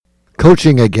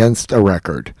Coaching against a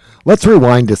record. Let's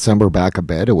rewind December back a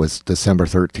bit. It was December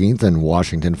 13th, and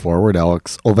Washington forward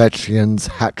Alex Ovechkin's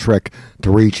hat trick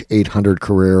to reach 800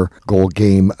 career goal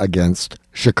game against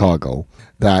Chicago.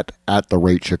 That, at the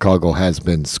rate Chicago has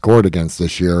been scored against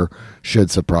this year,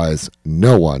 should surprise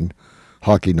no one,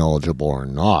 hockey knowledgeable or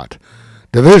not.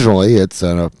 Divisionally, it's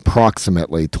an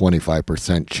approximately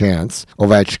 25% chance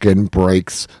Ovechkin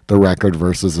breaks the record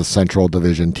versus a Central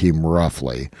Division team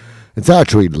roughly. It's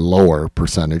actually lower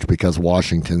percentage because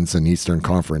Washington's an Eastern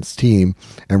Conference team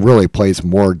and really plays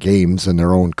more games in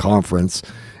their own conference,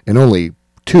 and only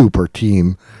 2 per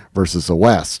team versus the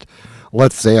West.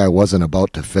 Let's say I wasn't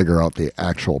about to figure out the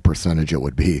actual percentage it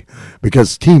would be,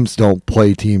 because teams don't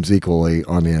play teams equally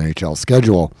on the NHL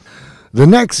schedule. The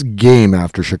next game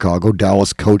after Chicago,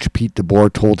 Dallas coach Pete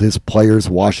DeBoer told his players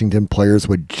Washington players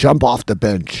would jump off the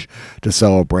bench to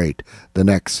celebrate the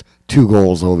next 2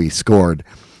 goals Ovi scored.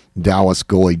 Dallas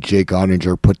goalie Jake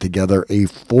Oettinger put together a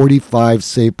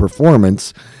 45-save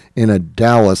performance in a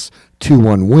Dallas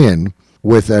 2-1 win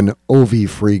with an Ovi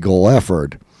free goal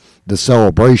effort. The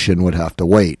celebration would have to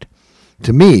wait.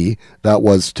 To me, that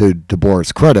was, to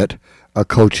DeBoer's credit, a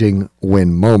coaching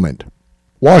win moment.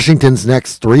 Washington's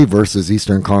next 3 versus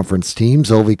Eastern Conference teams,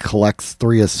 Ovi collects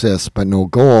 3 assists but no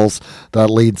goals. That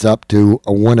leads up to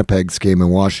a Winnipeg's game in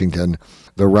Washington.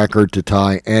 The record to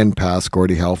tie and pass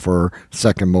Gordie Howe for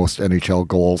second most NHL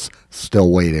goals still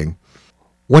waiting.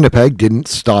 Winnipeg didn't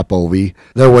stop Ovi.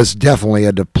 There was definitely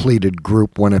a depleted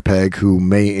group Winnipeg who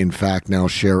may in fact now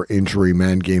share injury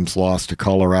man games lost to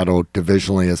Colorado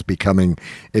divisionally as becoming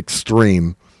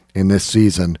extreme in this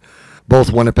season.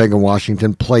 Both Winnipeg and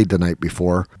Washington played the night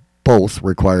before. Both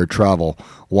required travel.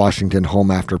 Washington home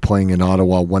after playing in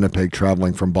Ottawa, Winnipeg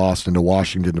traveling from Boston to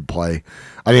Washington to play.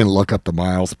 I didn't look up the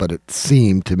miles, but it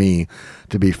seemed to me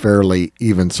to be fairly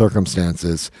even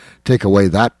circumstances. Take away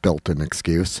that built-in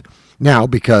excuse. Now,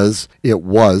 because it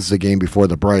was the game before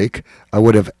the break, I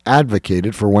would have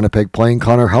advocated for Winnipeg playing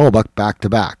Connor Hellebuyck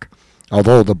back-to-back.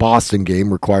 Although the Boston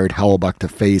game required Hellebuyck to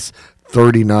face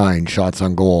 39 shots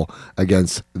on goal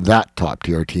against that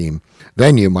top-tier team.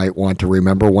 Then you might want to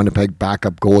remember Winnipeg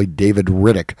backup goalie David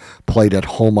Rittich played at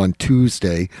home on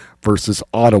Tuesday versus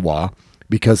Ottawa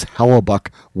because Hellebuyck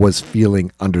was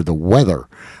feeling under the weather.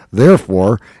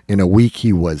 Therefore, in a week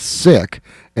he was sick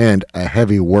and a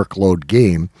heavy workload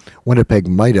game, Winnipeg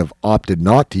might have opted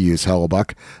not to use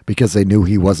Hellebuyck because they knew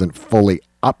he wasn't fully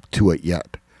up to it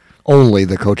yet. Only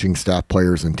the coaching staff,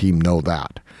 players, and team know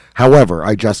that. However,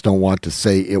 I just don't want to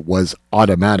say it was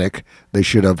automatic. They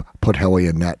should have put Helly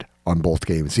in net on both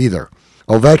games either.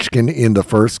 Ovechkin in the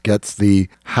first gets the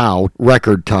Howe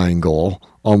record-tying goal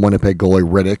on Winnipeg goalie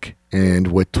Rittich,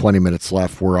 and with 20 minutes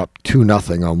left, we're up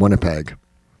 2-0 on Winnipeg.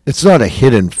 It's not a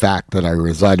hidden fact that I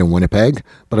reside in Winnipeg,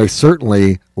 but I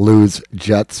certainly lose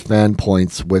Jets fan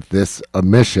points with this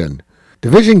omission.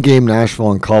 Division game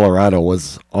Nashville and Colorado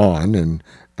was on, and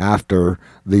after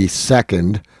the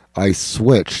second, I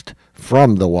switched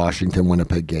from the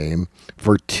Washington-Winnipeg game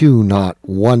for 2, not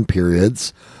 1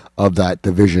 periods of that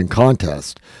division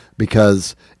contest,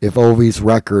 because if Ovi's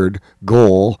record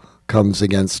goal comes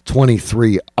against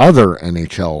 23 other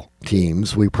NHL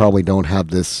teams, we probably don't have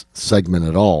this segment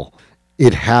at all.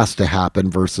 It has to happen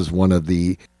versus one of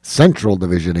the Central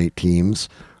Division 8 teams,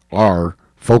 our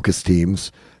focus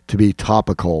teams, to be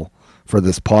topical for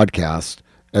this podcast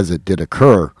as it did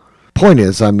occur. Point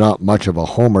is, I'm not much of a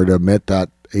homer to admit that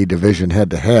a division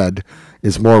head-to-head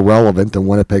is more relevant than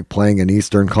Winnipeg playing an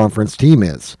Eastern Conference team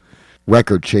is,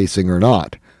 record chasing or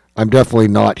not. I'm definitely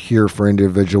not here for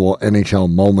individual NHL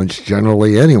moments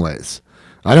generally anyways.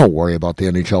 I don't worry about the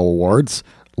NHL awards,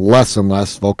 less and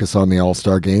less focus on the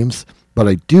All-Star games, but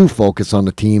I do focus on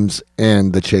the teams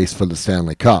and the chase for the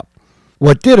Stanley Cup.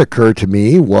 What did occur to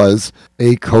me was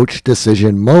a coach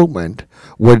decision moment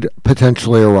would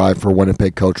potentially arrive for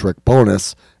Winnipeg coach Rick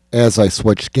Bowness as I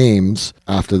switched games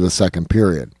after the second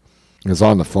period. I was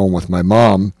on the phone with my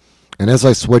mom, and as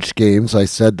I switched games, I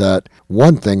said that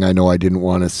one thing I know I didn't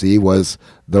want to see was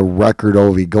the record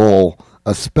Ovi goal,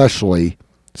 especially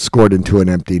scored into an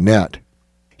empty net.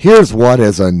 Here's what,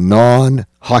 as a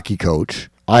non-hockey coach,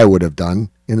 I would have done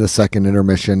in the second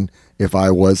intermission if I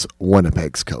was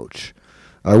Winnipeg's coach.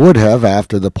 I would have,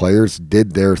 after the players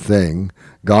did their thing,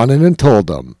 gone in and told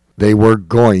them they were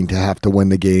going to have to win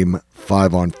the game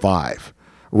 5-on-5.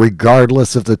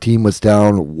 Regardless if the team was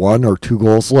down 1 or 2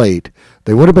 goals late,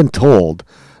 they would have been told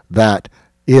that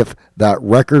if that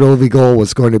record Ovi goal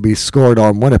was going to be scored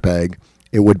on Winnipeg,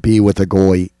 it would be with a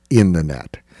goalie in the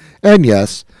net. And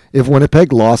yes, if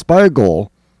Winnipeg lost by a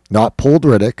goal, not pulled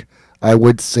Rittich, I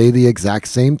would say the exact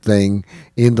same thing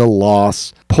in the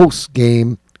loss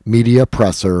post-game media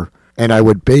presser, and I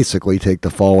would basically take the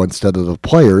fall instead of the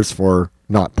players for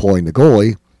not pulling the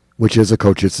goalie, which is a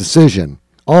coach's decision.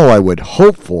 All I would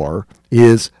hope for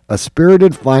is a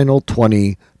spirited final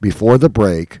 20 before the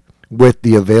break with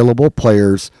the available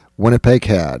players Winnipeg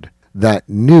had that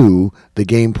knew the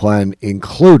game plan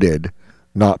included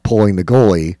not pulling the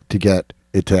goalie to get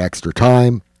it to extra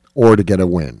time or to get a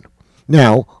win.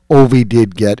 Now, Ovi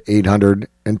did get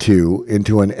 802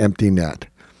 into an empty net.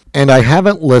 And I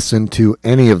haven't listened to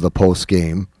any of the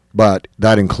post-game, but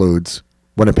that includes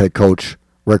Winnipeg coach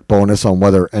Rick Bowness on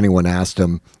whether anyone asked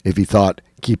him if he thought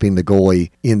keeping the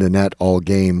goalie in the net all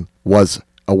game was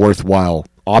a worthwhile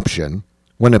option.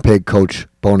 Winnipeg coach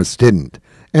Bowness didn't,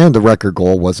 and the record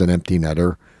goal was an empty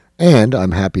netter. And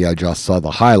I'm happy I just saw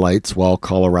the highlights while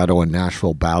Colorado and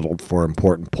Nashville battled for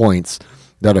important points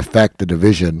that affect the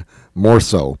division more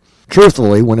so.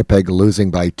 Truthfully, Winnipeg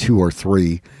losing by 2 or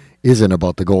 3 isn't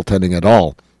about the goaltending at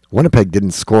all. Winnipeg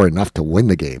didn't score enough to win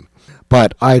the game,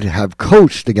 but I'd have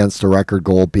coached against a record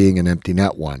goal being an empty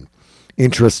net one.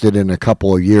 Interested in a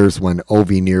couple of years when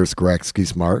Ovi nears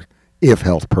Gretzky's mark, if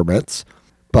health permits,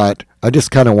 but I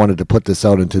just kind of wanted to put this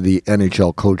out into the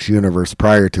NHL coach universe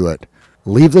prior to it.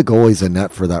 Leave the goalies in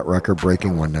net for that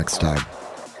record-breaking one next time.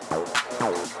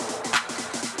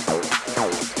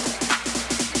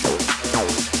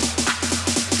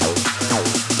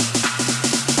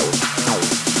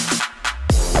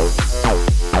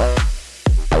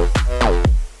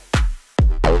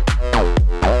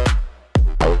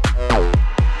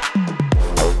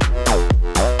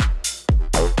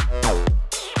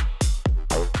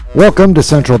 Welcome to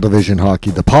Central Division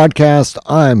Hockey, the podcast.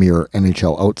 I'm your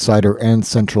NHL outsider and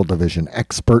Central Division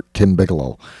expert, Tim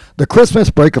Bigelow. The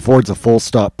Christmas break affords a full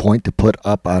stop point to put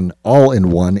up an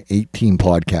all-in-one 8-team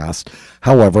podcast.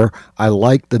 However, I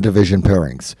like the division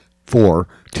pairings for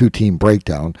 2-team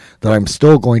breakdown that I'm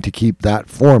still going to keep that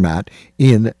format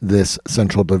in this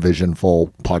Central Division full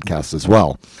podcast as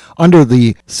well. Under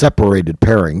the separated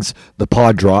pairings, the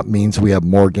pod drop means we have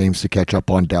more games to catch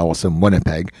up on Dallas and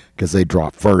Winnipeg because they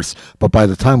drop first. But by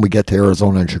the time we get to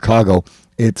Arizona and Chicago,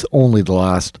 it's only the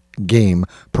last game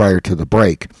prior to the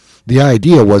break. The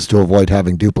idea was to avoid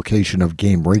having duplication of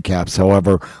game recaps.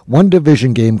 However, one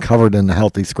division game covered in the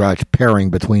Healthy Scratch pairing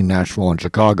between Nashville and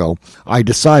Chicago, I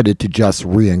decided to just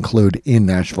re-include in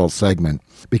Nashville's segment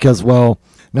because, well,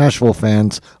 Nashville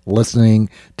fans listening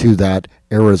to that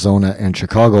Arizona and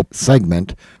Chicago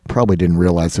segment probably didn't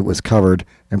realize it was covered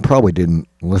and probably didn't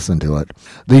listen to it.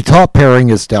 The top pairing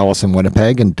is Dallas and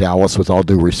Winnipeg, and Dallas, with all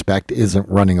due respect, isn't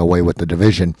running away with the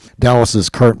division. Dallas's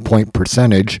current point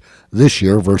percentage this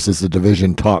year versus the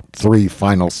division top 3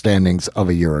 final standings of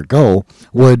a year ago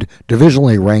would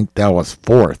divisionally rank Dallas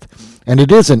 4th. And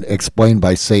it isn't explained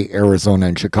by, say, Arizona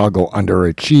and Chicago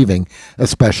underachieving,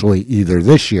 especially either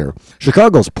this year.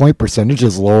 Chicago's point percentage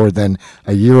is lower than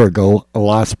a year ago,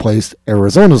 last place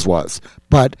Arizona's was.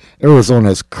 But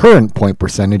Arizona's current point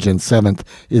percentage in 7th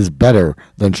is better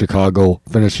than Chicago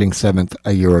finishing 7th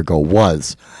a year ago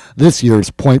was. This year's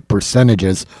point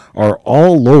percentages are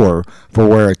all lower for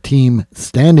where a team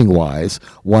standing-wise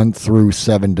 1 through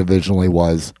 7 divisionally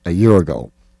was a year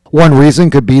ago. One reason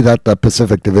could be that the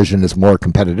Pacific Division is more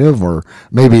competitive, or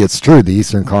maybe it's true the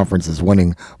Eastern Conference is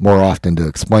winning more often to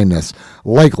explain this.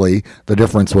 Likely, the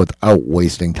difference without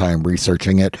wasting time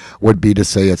researching it would be to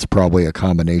say it's probably a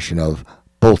combination of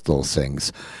both those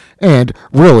things. And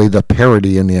really, the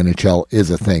parity in the NHL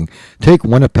is a thing. Take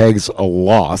Winnipeg's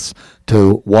loss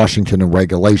to Washington in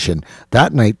regulation.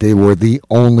 That night, they were the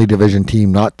only division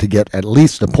team not to get at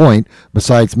least a point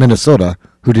besides Minnesota,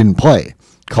 who didn't play.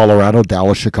 Colorado,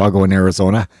 Dallas, Chicago, and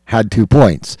Arizona had 2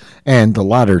 points, and the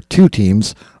latter 2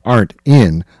 teams aren't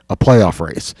in a playoff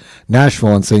race.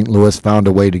 Nashville and St. Louis found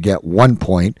a way to get 1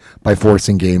 point by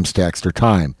forcing games to extra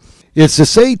time. It's to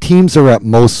say teams are at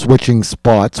most switching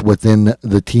spots within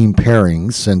the team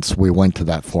pairings since we went to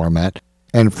that format.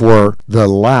 And for the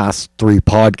last 3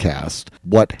 podcasts,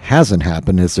 what hasn't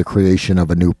happened is the creation of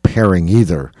a new pairing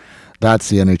either. That's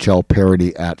the NHL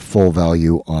parity at full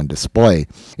value on display.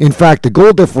 In fact, the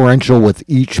goal differential with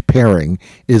each pairing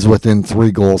is within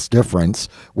 3 goals difference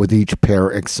with each pair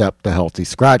except the Healthy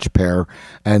Scratch pair,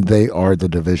 and they are the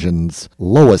division's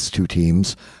lowest 2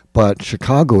 teams, but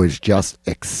Chicago is just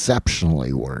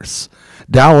exceptionally worse.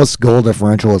 Dallas' goal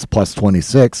differential is plus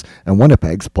 26, and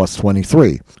Winnipeg's plus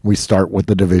 23. We start with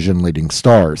the division-leading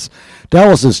Stars.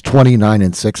 Dallas is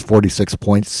 29-6, 46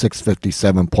 points,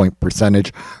 657 point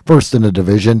percentage, first in the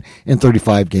division in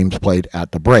 35 games played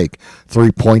at the break.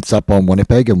 3 points up on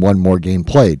Winnipeg and 1 more game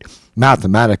played.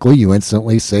 Mathematically, you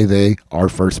instantly say they are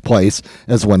first place,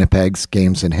 as Winnipeg's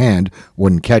games in hand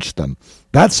wouldn't catch them.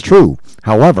 That's true.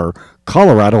 However,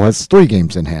 Colorado has 3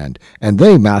 games in hand, and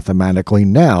they mathematically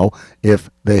now, if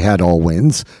they had all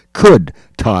wins, could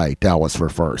tie Dallas for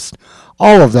first.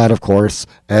 All of that, of course,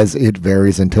 as it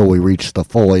varies until we reach the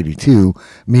full 82,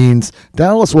 means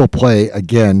Dallas will play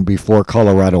again before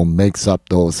Colorado makes up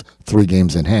those 3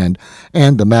 games in hand,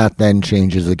 and the math then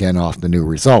changes again off the new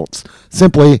results.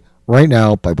 Simply, right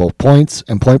now, by both points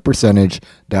and point percentage,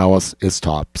 Dallas is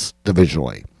tops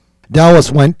divisionally.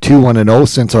 Dallas went 2-1-0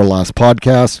 since our last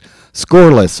podcast.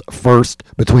 Scoreless first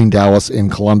between Dallas and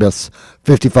Columbus.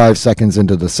 55 seconds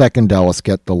into the second, Dallas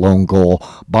get the lone goal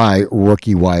by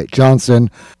rookie Wyatt Johnson.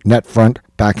 Net front,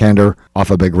 backhander,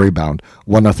 off a big rebound.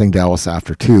 1-0 Dallas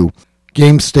after 2.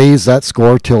 Game stays that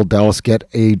score till Dallas get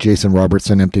a Jason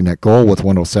Robertson empty net goal with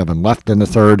 1:07 left in the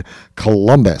third.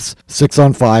 Columbus,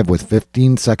 6-on-5 with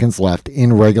 15 seconds left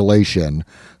in regulation.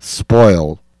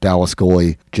 Spoil Dallas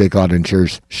goalie Jake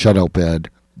Ottinger's shutout bid.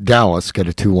 Dallas get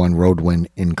a 2-1 road win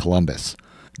in Columbus.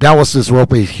 Dallas's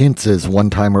Roope Hintz's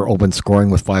one-timer opened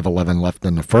scoring with 5:11 left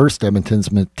in the first.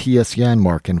 Edmonton's Matthias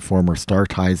Janmark, former star,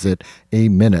 ties it a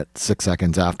minute, 6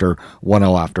 seconds after,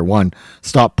 1-0 after 1.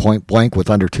 Stopped point blank with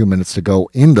under 2 minutes to go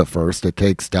in the first. It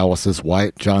takes Dallas's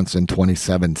Wyatt Johnson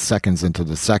 27 seconds into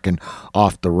the second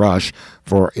off the rush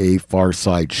for a far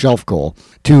side shelf goal.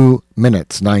 2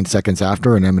 minutes, 9 seconds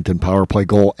after an Edmonton power play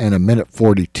goal and a minute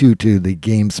 42 to the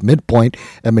game's midpoint,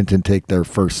 Edmonton take their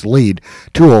first lead.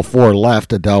 2:04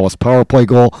 left, a Dallas power play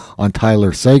goal on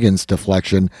Tyler Seguin's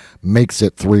deflection makes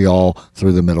it 3-all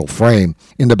through the middle frame.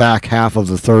 In the back half of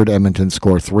the third, Edmonton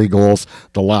score 3 goals.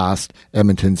 The last,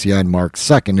 Edmonton's Janmark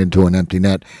second into an empty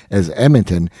net as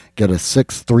Edmonton get a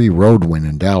 6-3 road win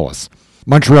in Dallas.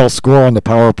 Montreal score on the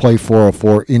power play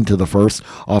 4:04 into the first,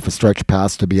 off a stretch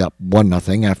pass to be up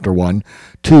 1-0 after 1.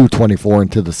 2:24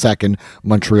 into the second,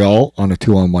 Montreal on a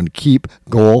 2-on-1 keep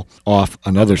goal off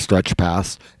another stretch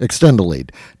pass, extend the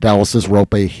lead. Dallas's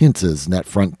Roope Hintz's net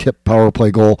front tip power play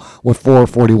goal with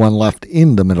 4:41 left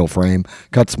in the middle frame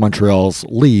cuts Montreal's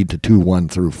lead to 2-1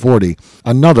 through 40.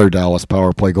 Another Dallas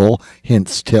power play goal,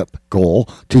 Hintz tip goal,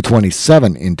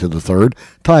 2:27 into the third,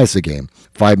 ties the game.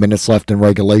 5 minutes left in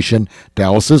regulation.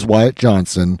 Dallas's Wyatt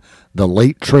Johnson, the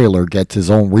late trailer, gets his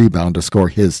own rebound to score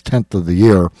his 10th of the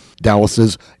year.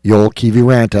 Dallas's Joel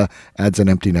Kiviranta adds an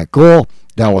empty net goal.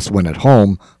 Dallas win at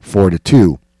home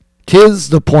 4-2. 'Tis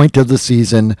the point of the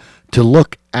season to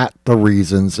look at the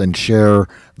reasons and share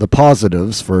the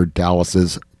positives for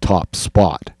Dallas's top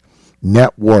spot.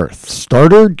 Net worth.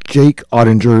 Starter Jake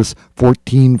Ottinger's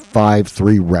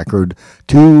 14.53 record,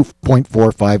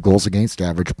 2.45 goals against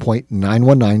average,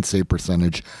 .919 save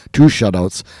percentage, 2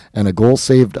 shutouts, and a goal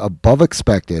saved above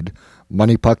expected.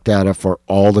 Money puck data for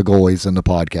all the goalies in the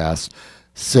podcast,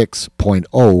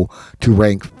 6.0 to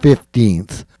rank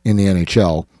 15th in the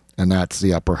NHL. And that's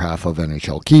the upper half of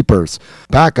NHL keepers.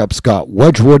 Backup Scott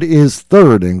Wedgwood is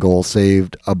third in goals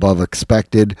saved above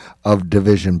expected of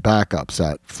division backups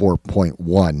at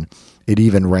 4.1. It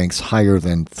even ranks higher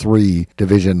than 3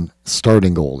 division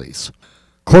starting goalies.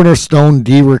 Cornerstone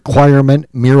D requirement,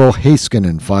 Miro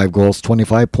Heiskanen, 5 goals,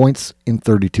 25 points in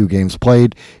 32 games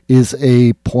played, is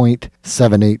a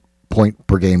 .78 point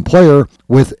per game player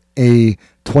with a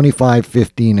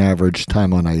 25-15 average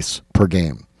time on ice per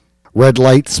game. Red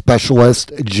light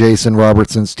specialist Jason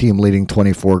Robertson's team leading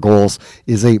 24 goals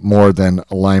is 8 more than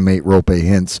line mate Roope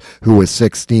Hintz, who with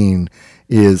 16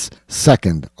 is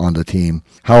second on the team.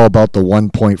 How about the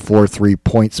 1.43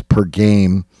 points per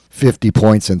game, 50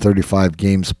 points in 35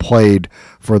 games played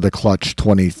for the clutch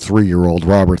 23-year-old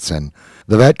Robertson?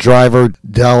 The vet driver,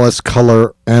 Dallas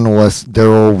color analyst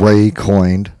Daryl Ray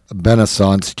coined,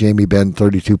 Benaissance, Jamie Benn,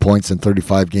 32 points in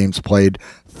 35 games played,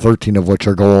 13 of which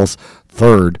are goals.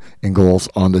 Third in goals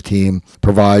on the team,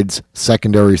 provides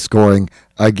secondary scoring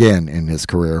again in his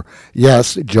career.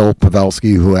 Yes, Joe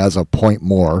Pavelski, who has a point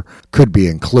more, could be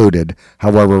included.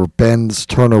 However, Ben's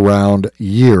turnaround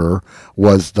year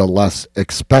was the less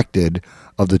expected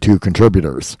of the 2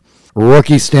 contributors.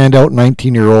 Rookie standout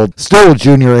 19-year-old, still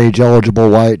junior age eligible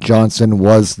Wyatt Johnson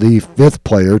was the 5th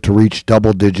player to reach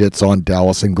double digits on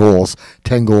Dallas in goals,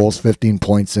 10 goals, 15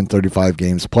 points in 35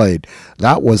 games played.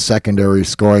 That was secondary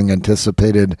scoring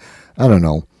anticipated,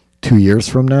 2 years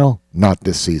from now? Not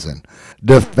this season.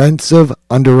 Defensive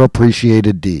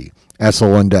underappreciated D. Esa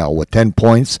Lindell with 10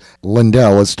 points.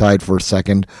 Lindell is tied for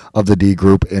second of the D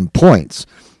group in points.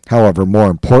 However, more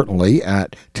importantly,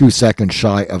 at 2 seconds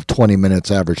shy of 20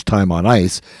 minutes average time on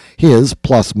ice, his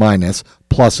plus-minus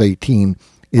 +18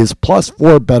 is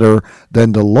 +4 better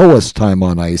than the lowest time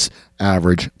on ice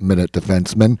average minute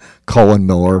defenseman, Colin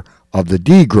Miller of the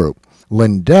D group.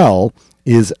 Lindell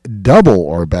is double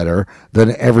or better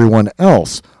than everyone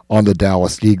else on the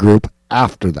Dallas D group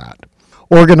after that.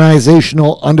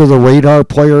 Organizational under-the-radar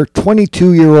player,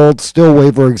 22-year-old, still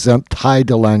waiver-exempt Ty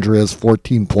Dellandrea's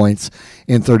 14 points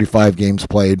in 35 games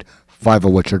played, 5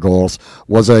 of which are goals,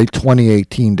 was a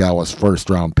 2018 Dallas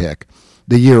first-round pick.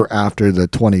 The year after the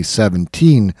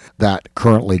 2017 that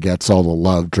currently gets all the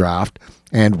love draft,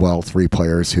 and, 3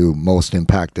 players who most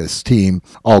impact this team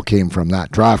all came from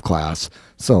that draft class,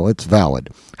 so it's valid.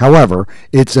 However,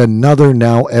 it's another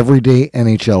now everyday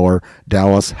NHLer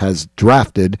Dallas has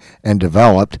drafted and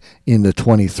developed in the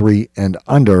 23 and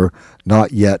under,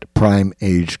 not yet prime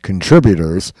age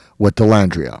contributors with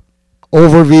Dellandrea.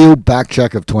 Overview,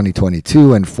 backcheck of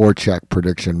 2022, and forecheck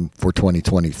prediction for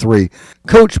 2023.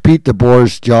 Coach Pete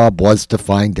DeBoer's job was to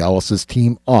find Dallas's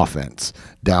team offense.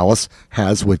 Dallas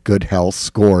has, with good health,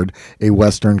 scored a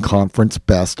Western Conference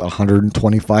best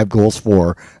 125 goals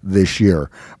for this year.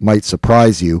 Might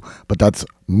surprise you, but that's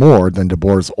more than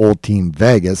DeBoer's old team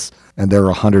Vegas, and they're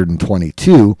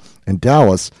 122, and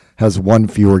Dallas has 1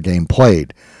 fewer game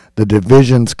played. The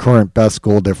division's current best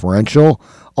goal differential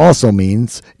also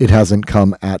means it hasn't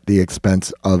come at the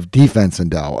expense of defense in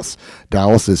Dallas.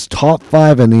 Dallas is top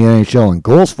 5 in the NHL in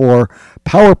goals for,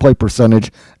 power play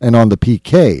percentage, and on the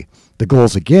PK. The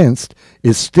goals against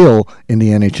is still in the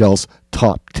NHL's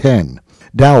top 10.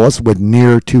 Dallas, with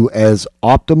near to as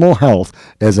optimal health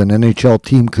as an NHL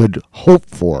team could hope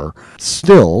for,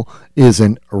 still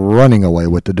isn't running away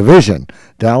with the division.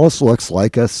 Dallas looks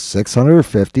like a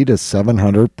 650 to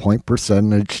 700 point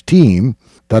percentage team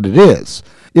that it is.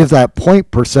 If that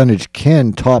point percentage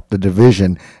can top the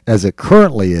division as it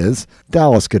currently is,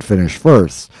 Dallas could finish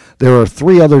first. There are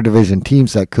 3 other division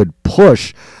teams that could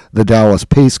push the Dallas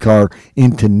pace car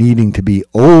into needing to be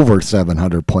over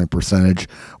 700 point percentage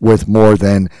with more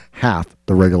than half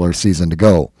the regular season to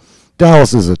go.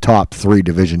 Dallas is a top 3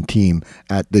 division team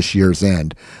at this year's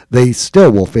end. They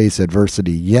still will face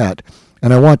adversity yet,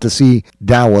 and I want to see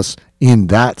Dallas in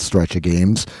that stretch of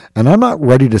games, and I'm not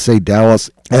ready to say Dallas,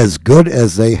 as good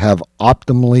as they have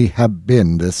optimally have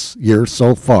been this year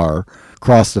so far,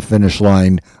 cross the finish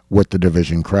line with the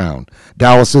division crown.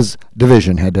 Dallas's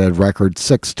division head-to-head record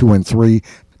 6-2-3.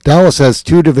 Dallas has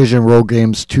 2 division road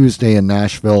games, Tuesday in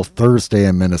Nashville, Thursday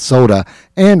in Minnesota,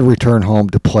 and return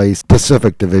home to play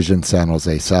Pacific Division San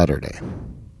Jose Saturday.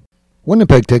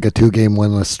 Winnipeg take a 2-game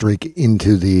winless streak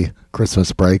into the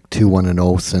Christmas break,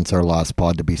 2-1-0 since our last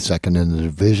pod to be second in the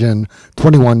division.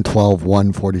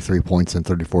 21-12-1, 43 points in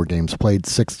 34 games played,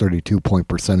 632 point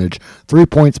percentage, 3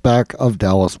 points back of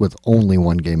Dallas with only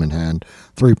 1 game in hand,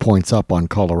 3 points up on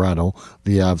Colorado,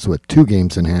 the Avs with 2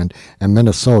 games in hand, and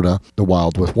Minnesota, the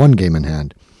Wild, with 1 game in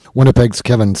hand. Winnipeg's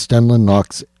Kevin Stenlund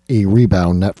knocks a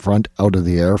rebound net front out of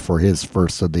the air for his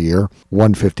first of the year,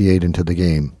 1:58 into the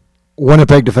game.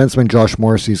 Winnipeg defenseman Josh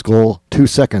Morrissey's goal, 2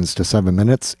 seconds to 7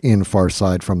 minutes in far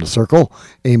side from the circle,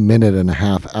 a minute and a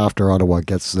half after Ottawa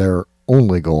gets their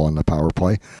only goal on the power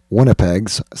play.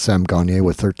 Winnipeg's Sam Gagner,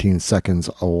 with 13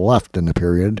 seconds left in the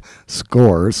period,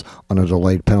 scores on a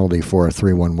delayed penalty for a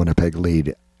 3-1 Winnipeg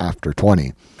lead after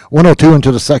 20. 1:02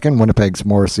 into the second, Winnipeg's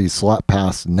Morrissey slap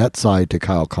pass net side to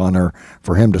Kyle Connor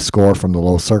for him to score from the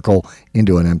low circle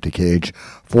into an empty cage.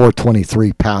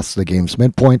 4:23 past the game's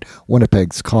midpoint,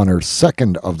 Winnipeg's Connor's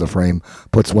second of the frame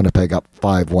puts Winnipeg up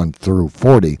 5-1 through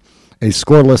 40. A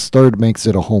scoreless third makes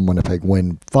it a home Winnipeg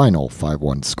win, final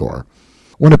 5-1 score.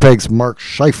 Winnipeg's Mark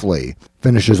Scheifele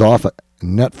finishes off at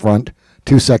net front,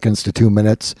 2 seconds to 2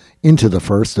 minutes into the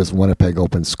first as Winnipeg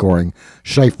opens scoring.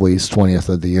 Scheifele's 20th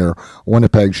of the year.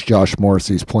 Winnipeg's Josh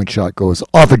Morrissey's point shot goes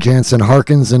off of Jansen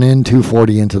Harkins and in,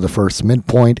 2:40 into the first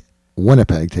midpoint.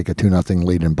 Winnipeg take a 2-0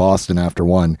 lead in Boston after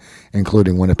 1,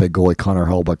 including Winnipeg goalie Connor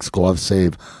Hellebuyck's glove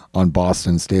save on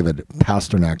Boston's David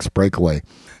Pasternak's breakaway.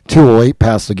 2:08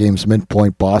 past the game's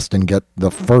midpoint, Boston get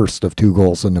the first of 2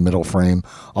 goals in the middle frame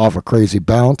off a crazy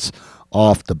bounce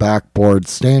off the backboard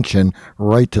stanchion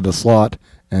right to the slot,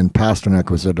 and Pasternak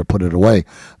was there to put it away.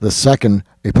 The second,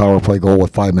 a power play goal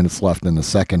with 5 minutes left in the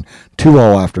second.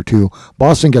 2-0 after 2.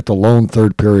 Boston get the lone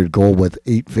third period goal with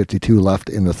 8:52 left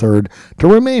in the third to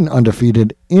remain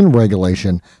undefeated in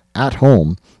regulation at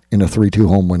home in a 3-2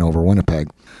 home win over Winnipeg.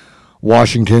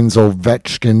 Washington's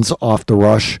Ovechkin's off the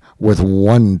rush with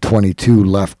 1:22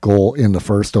 left goal in the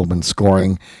first, open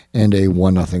scoring, and a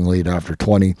 1-0 lead after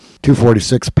 20.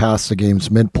 2:46 past the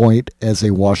game's midpoint as a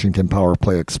Washington power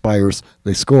play expires.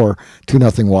 They score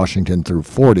 2-0 Washington through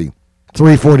 40.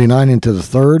 3:49 into the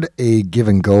third, a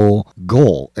give-and-go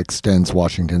goal extends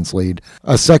Washington's lead.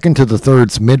 A second to the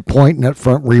third's midpoint net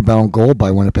front rebound goal by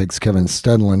Winnipeg's Kevin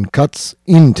Stenlund cuts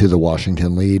into the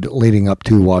Washington lead, leading up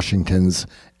to Washington's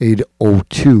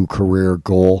 8:02 career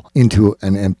goal into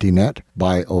an empty net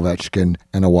by Ovechkin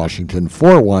and a Washington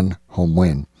 4-1 home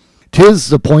win. 'Tis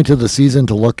the point of the season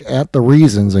to look at the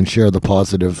reasons and share the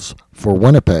positives for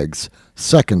Winnipeg's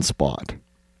second spot.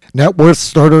 Net worth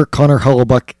starter Connor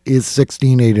Hellebuyck is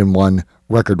 16-8-1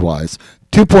 record-wise.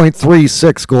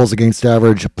 2.36 goals against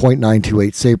average,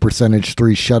 .928 save percentage,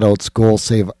 3 shutouts, goal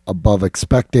save above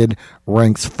expected,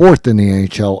 ranks 4th in the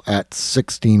NHL at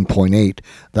 16.8.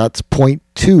 That's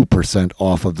 0.2%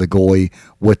 off of the goalie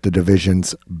with the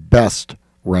division's best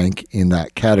rank in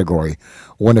that category.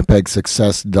 Winnipeg's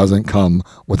success doesn't come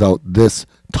without this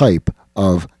type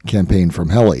of campaign from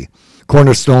Helly.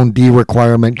 Cornerstone D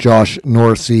requirement Josh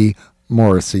Morrissey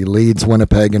leads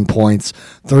Winnipeg in points,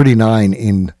 39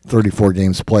 in 34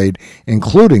 games played,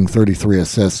 including 33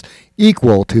 assists,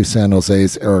 equal to San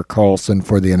Jose's Erik Karlsson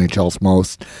for the NHL's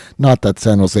most. Not that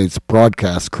San Jose's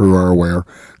broadcast crew are aware.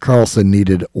 Karlsson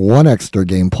needed one extra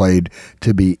game played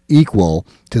to be equal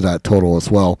to that total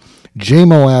as well.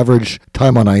 JMO average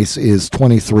time on ice is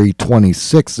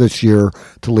 23-26 this year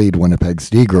to lead Winnipeg's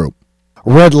D group.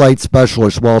 Red light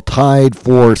specialist, while tied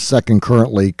for second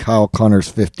currently, Kyle Connor's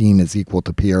 15 is equal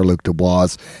to Pierre-Luc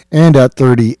Dubois, and at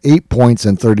 38 points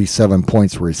and 37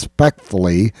 points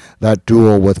respectively, that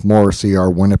duel with Morrissey are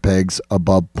Winnipeg's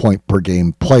above point per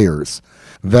game players.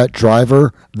 Vet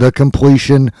driver, the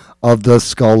completion of the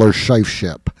Scholar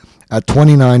Scheifship. At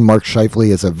 29, Mark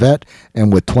Scheifele is a vet,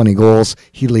 and with 20 goals,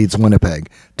 he leads Winnipeg.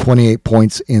 28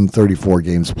 points in 34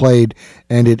 games played,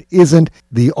 and it isn't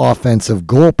the offensive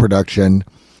goal production.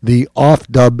 The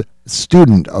off-dub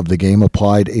student of the game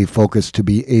applied a focus to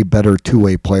be a better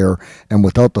two-way player, and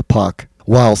without the puck,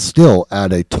 while still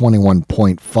at a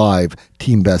 21.5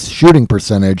 team-best shooting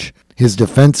percentage, his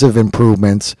defensive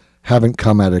improvements haven't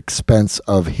come at expense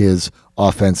of his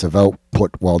offensive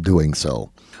output while doing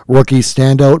so. Rookie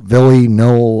standout,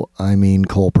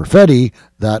 Cole Perfetti,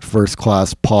 that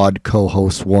first-class pod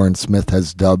co-host Warren Smith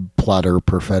has dubbed Platter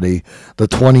Perfetti. The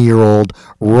 20-year-old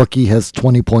rookie has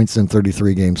 20 points in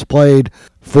 33 games played,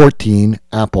 14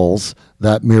 apples.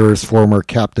 That mirrors former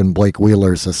captain Blake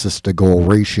Wheeler's assist-to-goal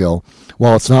ratio.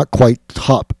 While it's not quite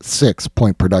top 6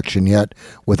 point production yet,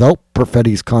 without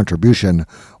Perfetti's contribution,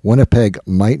 Winnipeg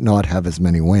might not have as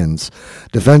many wins.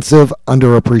 Defensive,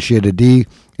 underappreciated D.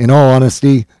 In all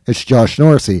honesty, it's Josh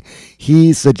Morrissey.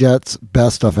 He's the Jets'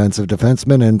 best offensive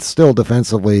defenseman and still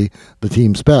defensively the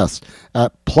team's best.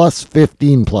 At plus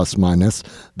 15 plus minus,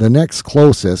 the next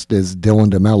closest is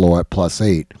Dylan DeMello at plus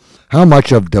 8. How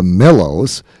much of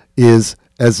DeMello's is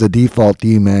as the default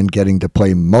D-man getting to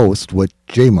play most with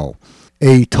JMO?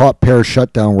 A top pair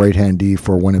shutdown right-hand D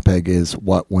for Winnipeg is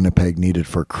what Winnipeg needed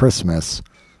for Christmas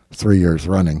 3 years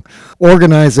running.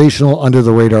 Organizational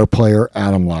under-the-radar player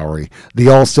Adam Lowry. The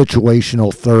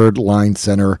all-situational third-line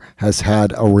center has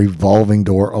had a revolving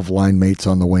door of line mates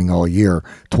on the wing all year.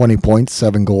 20 points,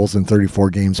 7 goals in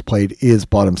 34 games played is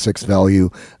bottom 6 value.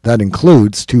 That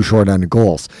includes 2 short-handed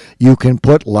goals. You can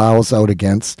put Lows out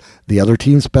against the other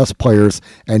team's best players,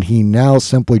 and he now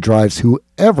simply drives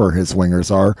whoever his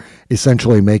wingers are,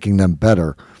 essentially making them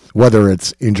better. Whether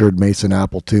it's injured Mason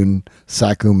Appleton,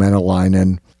 Saku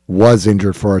Menelainen, was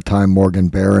injured for a time Morgan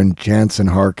Barron, Jansen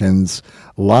Harkins.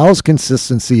 Lau's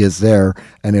consistency is there,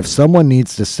 and if someone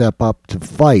needs to step up to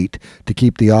fight to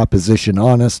keep the opposition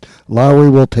honest, Lowry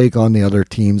will take on the other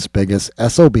team's biggest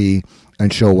SOB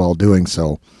and show while doing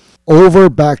so. Over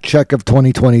back check of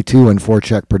 2022 and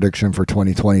forecheck prediction for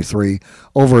 2023.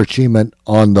 Overachievement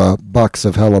on the Bucks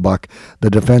of Hellebuyck.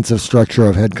 The defensive structure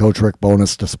of head coach Rick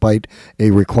Bowness, despite a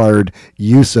required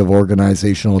use of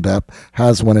organizational depth,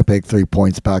 has Winnipeg 3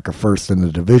 points back of first in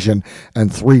the division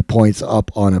and 3 points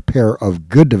up on a pair of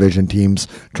good division teams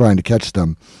trying to catch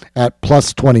them. At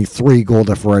plus 23 goal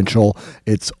differential,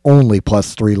 it's only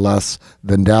plus 3 less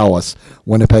than Dallas.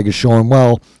 Winnipeg is showing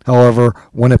well. However,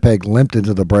 Winnipeg limped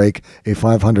into the break, a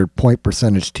 500-point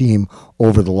percentage team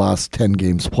over the last 10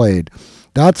 games played.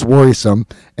 That's worrisome,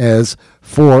 as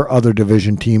 4 other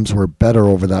division teams were better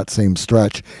over that same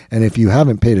stretch, and if you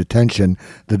haven't paid attention,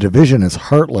 the division is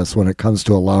heartless when it comes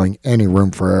to allowing any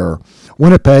room for error.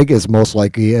 Winnipeg is most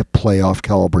likely a playoff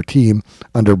caliber team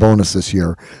under Bowness this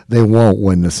year. They won't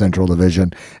win the Central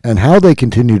Division, and how they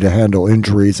continue to handle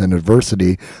injuries and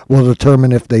adversity will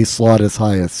determine if they slot as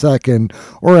high as second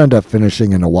or end up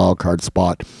finishing in a wild card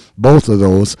spot. Both of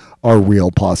those are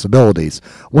real possibilities.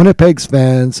 Winnipeg's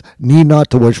fans need not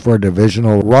to wish for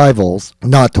divisional rivals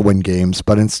Devils not to win games,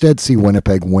 but instead see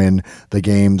Winnipeg win the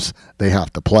games they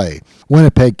have to play.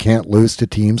 Winnipeg can't lose to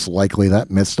teams likely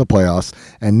that missed the playoffs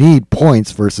and need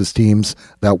points versus teams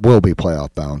that will be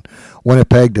playoff bound.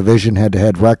 Winnipeg division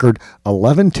head-to-head record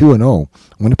 11-2-0.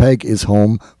 Winnipeg is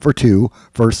home for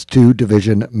first two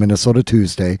division Minnesota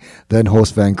Tuesday, then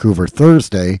host Vancouver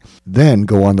Thursday, then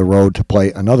go on the road to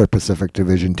play another Pacific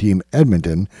Division team,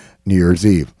 Edmonton, New Year's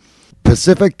Eve.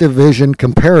 Pacific Division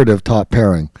comparative top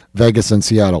pairing, Vegas and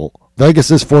Seattle.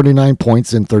 Vegas is 49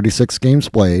 points in 36 games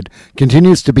played,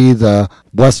 continues to be the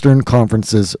Western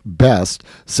Conference's best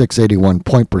 681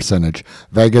 point percentage.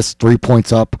 Vegas 3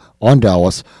 points up on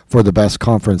Dallas for the best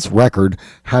conference record,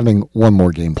 having one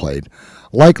more game played.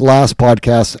 Like last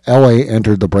podcast, LA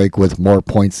entered the break with more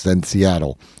points than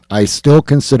Seattle. I still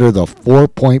consider the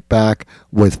 4-point back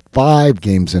with 5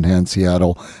 games in hand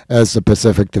Seattle as the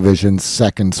Pacific Division's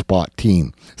second spot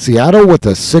team. Seattle with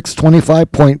a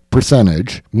 625 point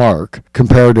percentage mark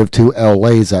comparative to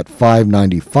LA's at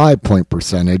 595 point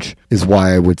percentage is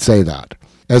why I would say that.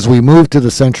 As we move to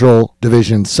the Central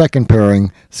Division's second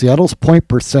pairing, Seattle's point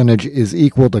percentage is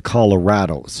equal to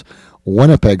Colorado's.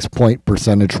 Winnipeg's point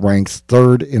percentage ranks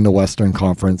third in the Western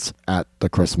Conference at the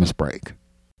Christmas break.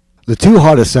 The two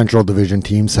hottest Central Division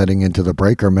teams heading into the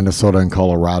break are Minnesota and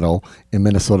Colorado. In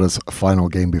Minnesota's final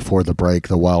game before the break,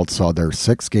 the Wild saw their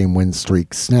 6-game win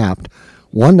streak snapped,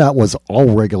 one that was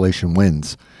all regulation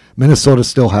wins. Minnesota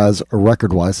still has,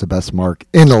 record-wise, the best mark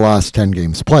in the last 10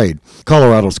 games played.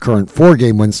 Colorado's current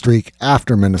 4-game win streak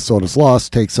after Minnesota's loss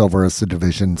takes over as the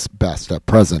division's best at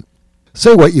present.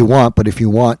 Say what you want, but if you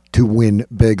want to win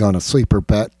big on a sleeper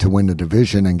bet to win the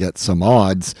division and get some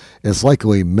odds, it's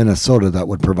likely Minnesota that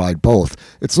would provide both.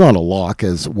 It's not a lock,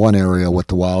 as one area with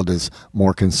the Wild is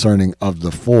more concerning of the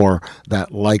 4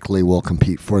 that likely will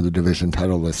compete for the division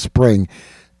title this spring.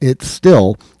 It's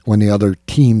still, when the other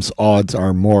team's odds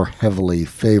are more heavily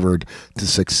favored to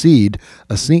succeed,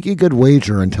 a sneaky good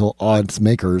wager until odds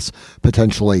makers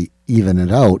potentially even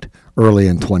it out early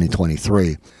in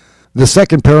 2023. The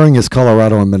second pairing is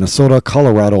Colorado and Minnesota.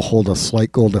 Colorado hold a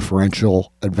slight goal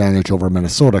differential advantage over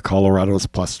Minnesota. Colorado is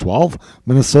plus 12,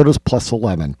 Minnesota's plus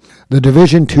 11. The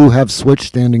Division II have switched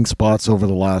standing spots over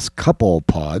the last couple of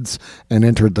pods and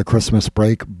entered the Christmas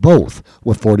break both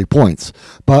with 40 points,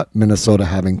 but Minnesota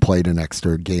having played an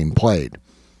extra game played.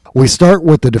 We start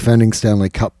with the defending Stanley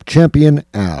Cup champion,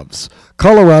 Avs.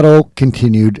 Colorado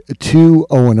continued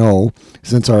 2-0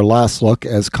 since our last look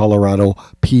as Colorado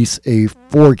piece a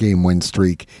 4-game win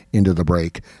streak into the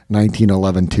break.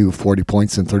 19-11-2, 40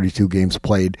 points in 32 games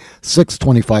played,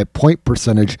 625 point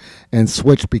percentage, and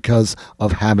switched because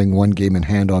of having one game in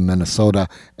hand on Minnesota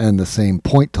and the same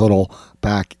point total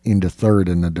back into third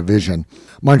in the division.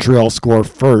 Montreal scored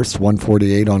first,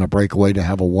 148 on a breakaway to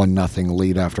have a 1-0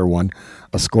 lead after one.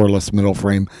 A scoreless middle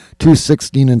frame.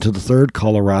 2:16 into the third,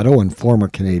 Colorado and former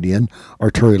Canadian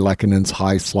Artturi Lehkonen's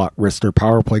high slot wrister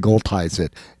power play goal ties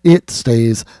it. It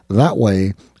stays that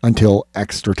way until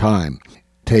extra time.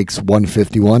 Takes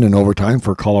 1:51 in overtime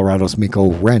for Colorado's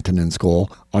Mikko Rantanen's goal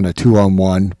on a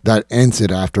 2-on-1 that ends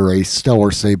it after a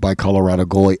stellar save by Colorado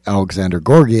goalie Alexander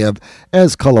Georgiev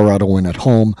as Colorado win at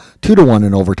home 2-1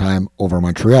 in overtime over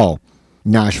Montreal.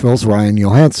 Nashville's Ryan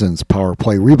Johansson's power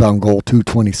play rebound goal,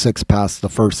 2:26 past the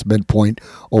first midpoint,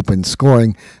 open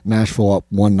scoring. Nashville up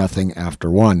 1-0 after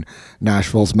one.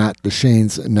 Nashville's Matt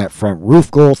Duchene's net front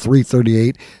roof goal,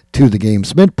 3:38 to the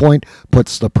game's midpoint,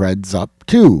 puts the Preds up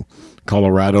 2.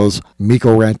 Colorado's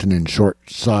Mikko Rantanen short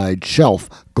side shelf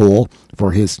goal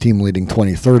for his team-leading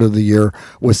 23rd of the year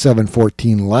with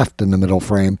 7:14 left in the middle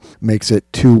frame makes it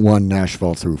 2-1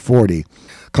 Nashville through 40.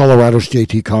 Colorado's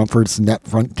JT Compher's net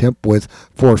front tip with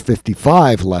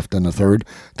 4:55 left in the third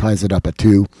ties it up at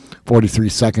 2. 43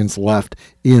 seconds left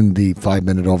in the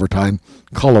 5-minute overtime.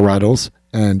 Colorado's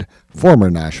and former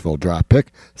Nashville draft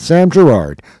pick Sam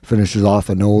Girard finishes off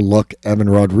a no-look Evan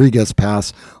Rodriguez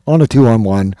pass on a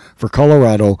 2-on-1 for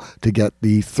Colorado to get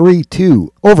the 3-2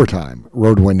 overtime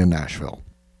road win in Nashville.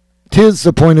 'Tis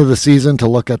the point of the season to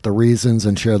look at the reasons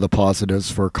and share the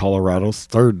positives for Colorado's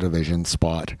third division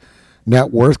spot.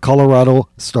 Net worth: Colorado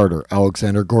starter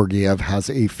Alexander Georgiev has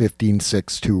a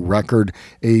 15.62 record,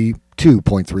 a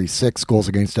 2.36 goals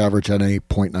against average and a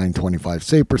 .925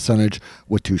 save percentage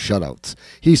with 2 shutouts.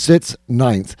 He sits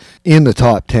 9th in the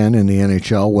top 10 in the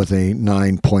NHL with a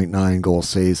 9.9 goal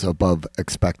saves above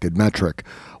expected metric,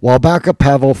 while backup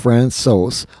Pavel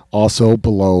Francouz also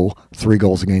below 3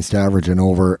 goals against average and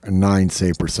over 9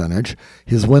 save percentage.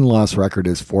 His win-loss record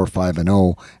is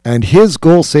 4-5-0, and his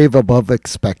goal save above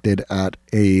expected at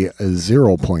a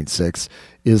 0.6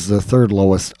 is the third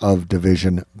lowest of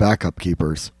division backup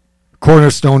keepers.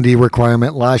 Cornerstone D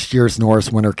requirement. Last year's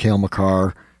Norris winner Cale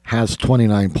Makar has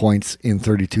 29 points in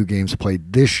 32 games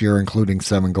played this year, including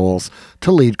 7 goals,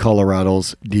 to lead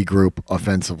Colorado's D group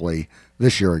offensively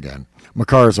this year again.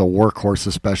 Makar is a workhorse,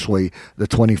 especially the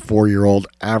 24-year-old.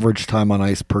 Average time on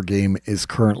ice per game is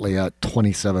currently at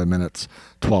 27 minutes,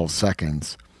 12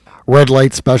 seconds. Red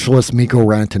light specialist Mikko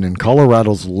Rantanen,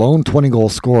 Colorado's lone 20-goal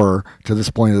scorer to this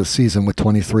point of the season with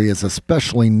 23, is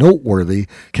especially noteworthy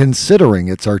considering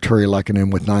it's Artturi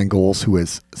Lehkonen with 9 goals, who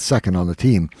is second on the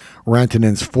team.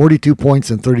 Rantanen's 42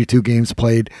 points in 32 games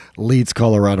played leads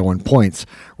Colorado in points.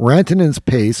 Rantanen's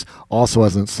pace also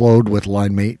hasn't slowed with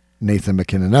line mate Nathan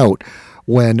MacKinnon out,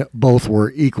 when both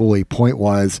were equally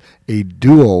point-wise a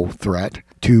duo threat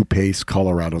to pace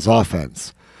Colorado's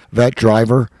offense. Vet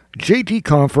driver JT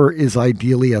Compher is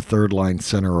ideally a third-line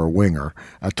center or winger.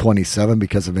 At 27,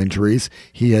 because of injuries,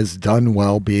 he has done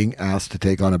well being asked to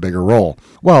take on a bigger role.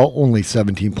 Well, only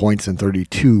 17 points in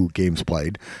 32 games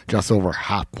played, just over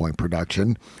half-point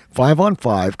production.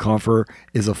 5-on-5, Compher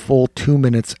is a full 2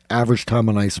 minutes average time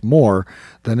on ice more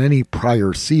than any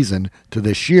prior season to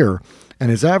this year,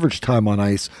 and his average time on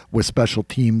ice with special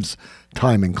teams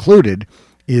time included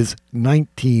is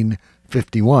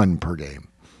 19:51 per game.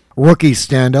 Rookie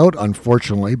standout,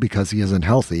 unfortunately, because he isn't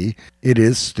healthy, it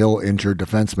is still injured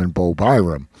defenseman Bo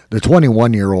Byram. The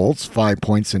 21-year-old's 5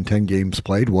 points in 10 games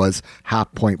played was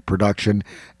half-point production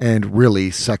and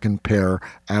really second pair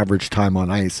average time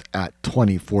on ice at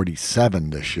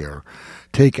 20:47 this year.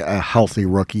 Take a healthy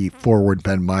rookie forward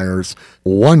Ben Meyers,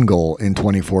 1 goal in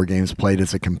 24 games played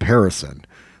as a comparison.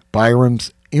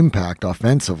 Byram's impact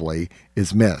offensively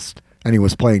is missed, and he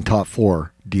was playing top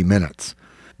 4 D minutes.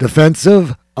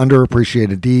 Defensive,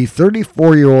 underappreciated D,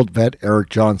 34-year-old vet Erik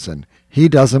Johnson. He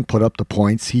doesn't put up the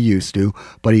points he used to,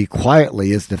 but he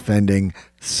quietly is defending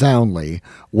soundly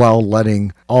while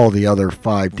letting all the other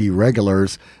 5D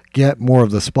regulars get more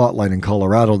of the spotlight in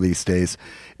Colorado these days,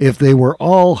 if they were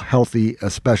all healthy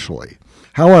especially.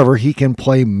 However, he can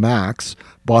play max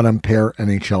bottom pair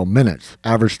NHL minutes.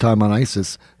 Average time on ice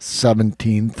is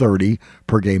 17:30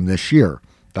 per game this year.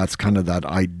 That's kind of that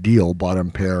ideal bottom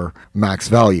pair max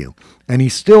value. And he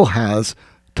still has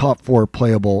top 4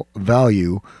 playable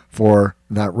value for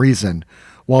that reason.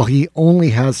 While he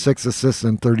only has 6 assists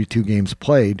in 32 games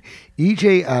played,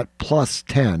 EJ at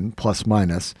 +10, plus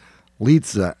minus,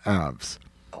 leads the Avs.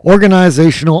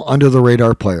 Organizational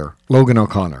under-the-radar player, Logan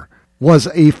O'Connor, was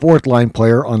a fourth-line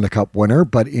player on the Cup winner,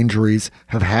 but injuries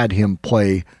have had him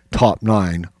play top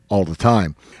 9 all the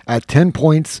time. At 10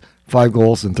 points, 5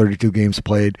 goals in 32 games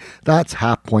played, that's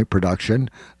half-point production.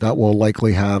 That will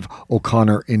likely have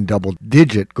O'Connor in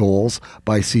double-digit goals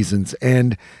by season's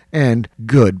end and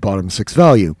good bottom 6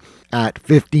 value. At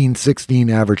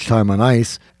 15-16 average time on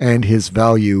ice and his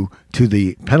value to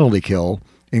the penalty kill,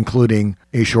 including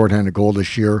a shorthanded goal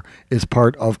this year, is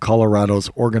part of Colorado's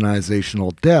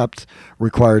organizational depth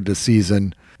required this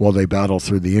season while they battle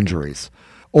through the injuries.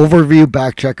 Overview,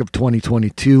 backcheck of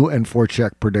 2022, and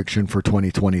forecheck prediction for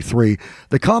 2023.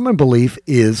 The common belief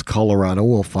is Colorado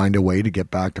will find a way to get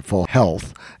back to full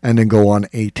health and then go on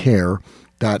a tear.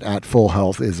 That at full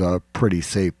health is a pretty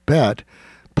safe bet,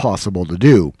 possible to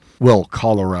do. Will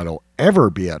Colorado ever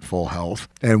be at full health?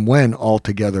 And when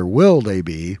altogether will they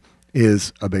be?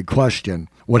 Is a big question.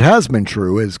 What has been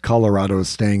true is Colorado is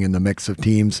staying in the mix of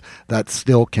teams that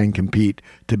still can compete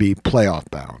to be playoff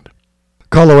bound.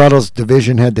 Colorado's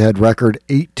division head-to-head record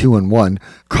 8-2-1.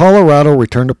 Colorado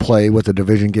returned to play with a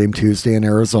division game Tuesday in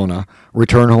Arizona,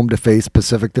 return home to face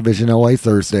Pacific Division LA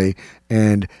Thursday,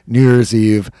 and New Year's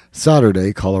Eve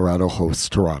Saturday, Colorado hosts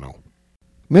Toronto.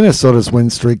 Minnesota's win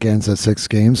streak ends at 6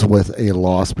 games with a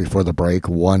loss before the break,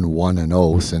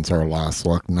 1-1-0 since our last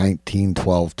look,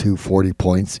 19-12, 40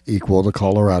 points equal to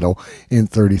Colorado in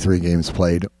 33 games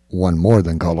played, one more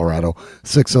than Colorado,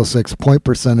 606 point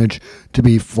percentage to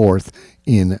be fourth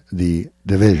in the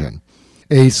division.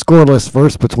 A scoreless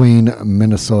first between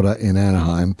Minnesota and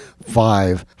Anaheim,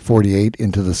 5:48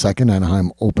 into the second.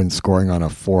 Anaheim opened scoring on a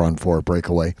 4-on-4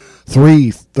 breakaway.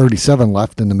 3:37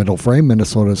 left in the middle frame.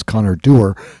 Minnesota's Connor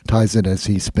Dewar ties it as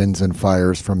he spins and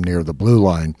fires from near the blue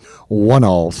line.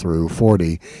 1-all through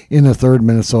 40. In the third,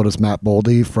 Minnesota's Matt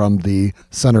Boldy from the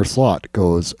center slot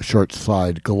goes short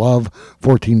side glove.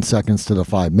 14 seconds to the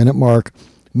 5-minute mark.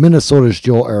 Minnesota's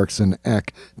Joel Eriksson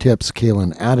Ek tips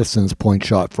Kalen Addison's point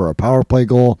shot for a power play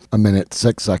goal,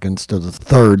 1:06 to the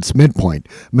third's midpoint.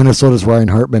 Minnesota's Ryan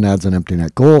Hartman adds an empty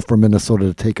net goal for Minnesota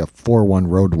to take a 4-1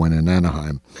 road win in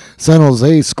Anaheim. San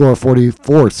Jose score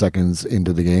 44 seconds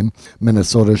into the game.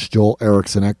 Minnesota's Joel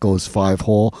Eriksson Ek goes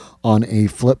 5-hole on a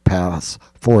flip pass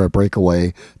for a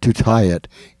breakaway to tie it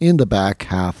in the back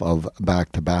half of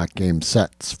back-to-back game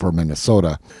sets for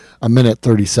Minnesota. A minute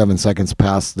 37 seconds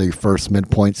past the first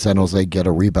midpoint, San Jose get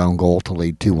a rebound goal to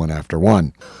lead 2-1 after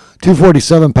 1.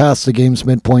 2:47 past the game's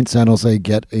midpoint, San Jose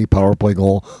get a power play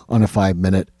goal on a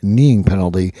 5-minute kneeing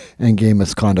penalty and game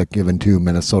misconduct given to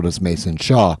Minnesota's Mason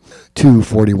Shaw.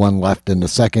 2:41 left in the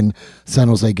second, San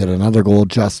Jose get another goal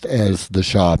just as the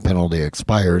Shaw penalty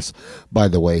expires. By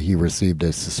the way, he received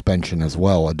a suspension as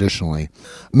well, additionally.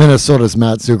 Minnesota's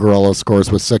Matt Zuccarello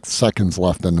scores with 6 seconds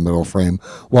left in the middle frame,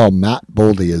 while Matt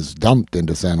Boldy is dumped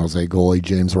into San Jose goalie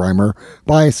James Reimer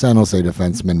by San Jose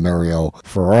defenseman Mario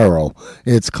Ferraro.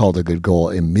 It's called a good goal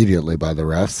immediately by the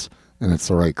refs, and it's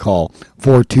the right call.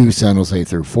 4-2 San Jose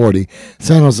through 40.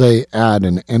 San Jose add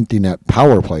an empty net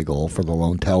power play goal for the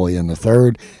lone tally in the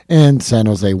third, and San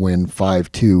Jose win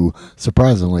 5-2,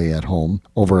 surprisingly at home,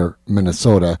 over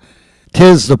Minnesota.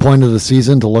 'Tis the point of the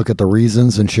season to look at the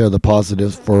reasons and share the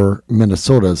positives for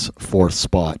Minnesota's fourth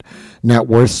spot. Net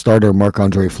worth starter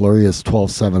Marc-Andre Fleury is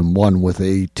 12-7-1 with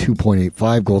a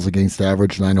 2.85 goals against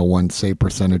average, 901 save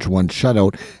percentage, 1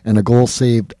 shutout, and a goal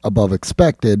saved above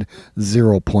expected,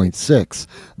 0.6.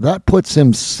 That puts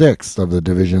him 6th of the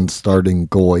division's starting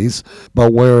goalies,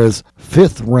 but whereas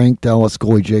 5th-ranked Dallas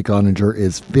goalie Jake Oettinger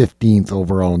is 15th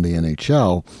overall in the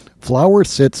NHL, Flower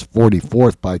sits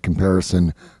 44th by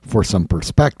comparison for some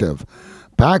perspective.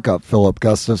 Backup Philip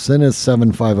Gustafsson is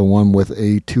 7-5-1 with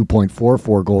a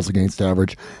 2.44 goals against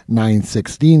average,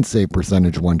 916 save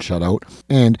percentage, 1 shutout,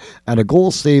 and at a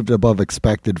goal saved above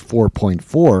expected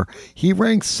 4.4, he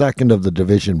ranks 2nd of the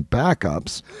division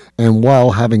backups, and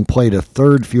while having played a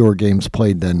third fewer games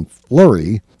played than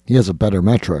Fleury, he has a better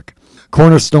metric.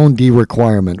 Cornerstone D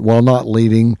requirement. While not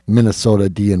leading Minnesota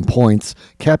D in points,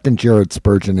 Captain Jared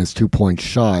Spurgeon is 2 points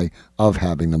shy of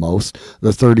having the most.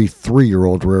 The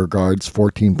 33-year-old rear guard's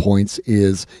 14 points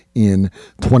is in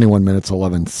 21 minutes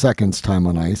 11 seconds time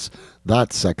on ice.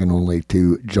 That's second only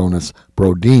to Jonas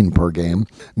Brodin per game.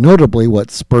 Notably,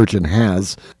 what Spurgeon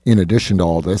has, in addition to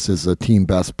all this, is a team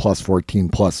best plus 14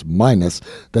 plus minus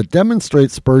that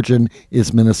demonstrates Spurgeon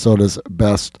is Minnesota's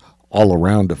best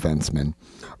all-around defenseman.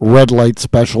 Red light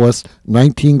specialist,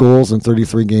 19 goals in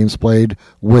 33 games played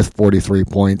with 43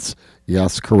 points.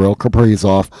 Yes, Kirill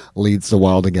Kaprizov leads the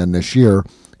Wild again this year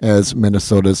as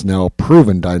Minnesota's now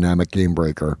proven dynamic game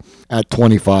breaker. At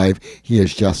 25, he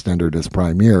has just entered his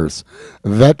prime years.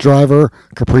 Vet driver,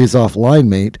 Kaprizov line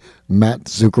mate, Matt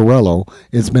Zuccarello,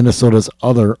 is Minnesota's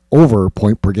other over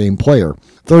point-per-game player.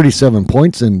 37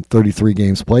 points in 33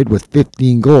 games played with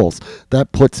 15 goals.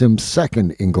 That puts him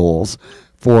 2nd in goals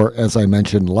for, as I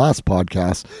mentioned last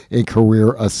podcast, a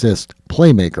career assist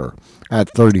playmaker. At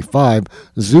 35,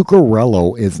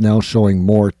 Zuccarello is now showing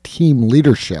more team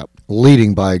leadership,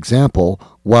 leading by example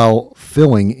while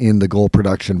filling in the goal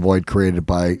production void created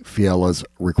by Fiala's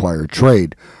required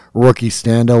trade. Rookie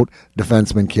standout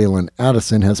defenseman Kalen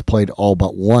Addison has played all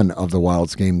but one of the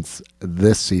Wild's games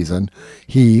this season.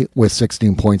 He, with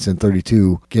 16 points in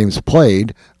 32 games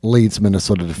played, leads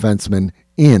Minnesota defensemen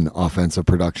in offensive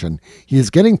production. He is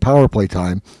getting power play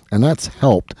time, and that's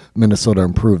helped Minnesota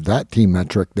improve that team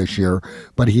metric this year,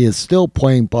 but he is still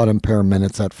playing bottom pair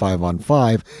minutes at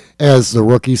 5-on-5, as the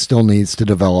rookie still needs to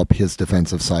develop his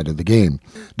defensive side of the game.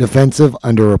 Defensive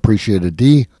underappreciated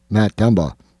D, Matt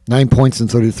Dumba. 9 points in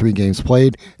 33 games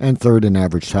played and 3rd in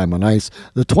average time on ice.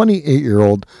 The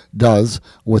 28-year-old does,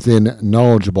 within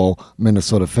knowledgeable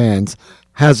Minnesota fans,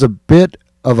 has a bit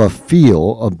of a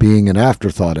feel of being an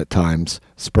afterthought at times.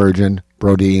 Spurgeon,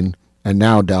 Brodin, and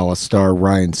now Dallas star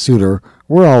Ryan Suter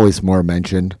were always more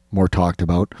mentioned, more talked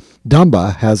about.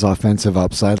 Dumba has offensive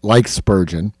upside like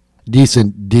Spurgeon,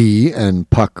 decent D and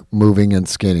puck moving and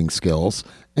skating skills,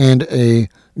 and a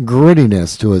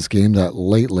grittiness to his game that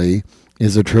lately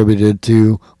is attributed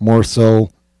to more so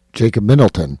Jacob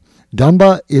Middleton.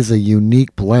 Dumba is a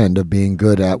unique blend of being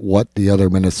good at what the other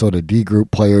Minnesota D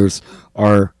group players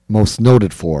are most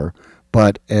noted for,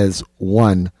 but as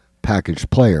one package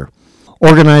player.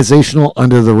 Organizational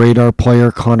under-the-radar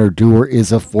player Connor Dewar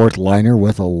is a 4th liner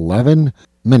with 11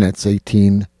 minutes,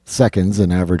 18 seconds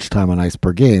in average time on ice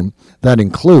per game. That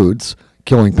includes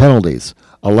killing penalties.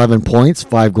 11 points,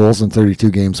 5 goals in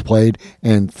 32 games played,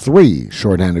 and 3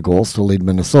 shorthanded goals to lead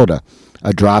Minnesota.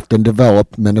 A draft and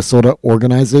developed Minnesota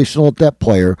organizational depth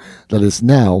player that is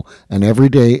now an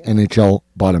everyday NHL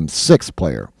bottom 6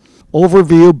 player.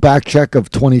 Overview, backcheck of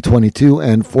 2022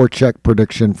 and forecheck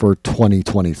prediction for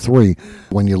 2023.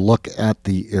 When you look at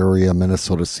the area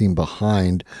Minnesota seem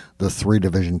behind the 3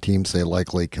 division teams they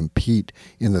likely compete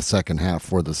in the second half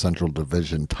for the Central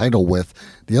Division title with,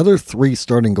 the other 3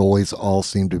 starting goalies all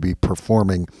seem to be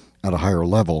performing at a higher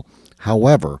level.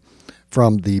 However,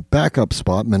 from the backup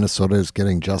spot, Minnesota is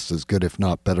getting just as good, if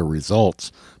not better,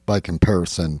 results by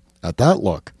comparison at that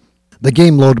look. The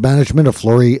game load management of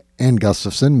Fleury and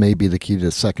Gustafsson may be the key to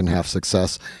second half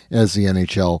success as the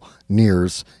NHL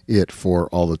nears it for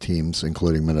all the teams,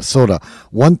 including Minnesota.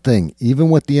 One thing,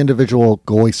 even with the individual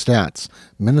goalie stats,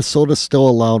 Minnesota still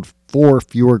allowed 4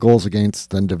 fewer goals against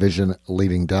than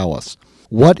division-leading Dallas.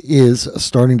 What is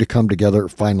starting to come together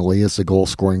finally is the goal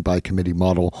scoring by committee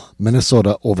model.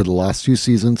 Minnesota, over the last 2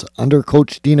 seasons, under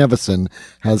coach Dean Evason,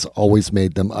 has always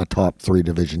made them a top 3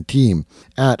 division team.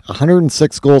 At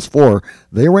 106 goals for,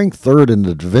 they rank 3rd in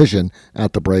the division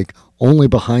at the break, only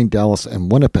behind Dallas and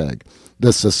Winnipeg. The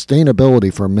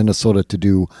sustainability for Minnesota to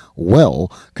do well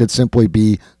could simply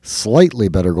be slightly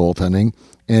better goaltending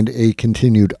and a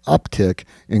continued uptick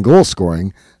in goal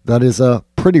scoring. That is a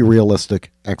pretty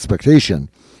realistic expectation.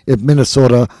 If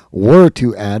Minnesota were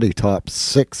to add a top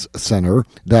 6 center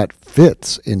that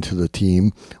fits into the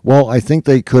team, well, I think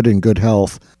they could, in good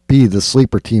health, be the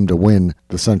sleeper team to win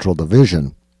the Central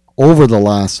Division. Over the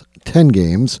last 10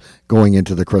 games going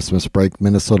into the Christmas break,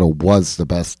 Minnesota was the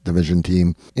best division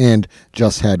team and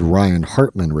just had Ryan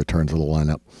Hartman return to the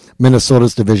lineup.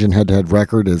 Minnesota's division head-to-head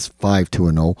record is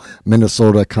 5-2-0.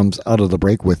 Minnesota comes out of the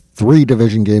break with 3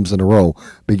 division games in a row,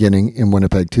 beginning in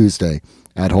Winnipeg Tuesday,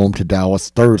 at home to Dallas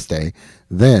Thursday,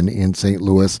 then in St.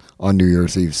 Louis on New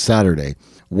Year's Eve Saturday.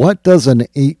 What does an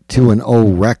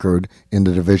 8-2-0 record in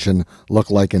the division look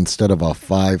like instead of a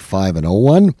 5-5-0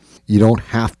 one? You don't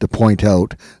have to point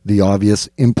out the obvious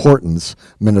importance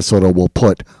Minnesota will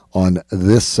put on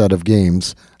this set of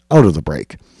games out of the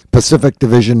break. Pacific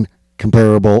Division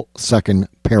comparable second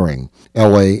pairing,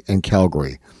 LA and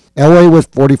Calgary. LA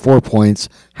with 44 points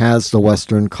has the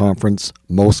Western Conference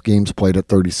most games played at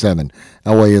 37.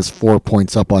 LA is 4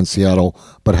 points up on Seattle,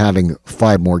 but having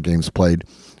 5 more games played.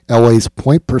 LA's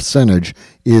point percentage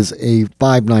is a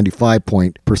 .595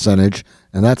 point percentage,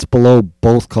 and that's below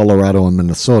both Colorado and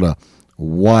Minnesota.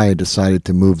 Why I decided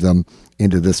to move them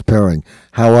into this pairing.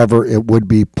 However, it would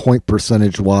be point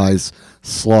percentage-wise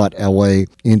slot LA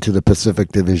into the Pacific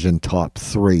Division top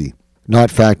 3. Not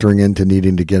factoring into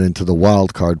needing to get into the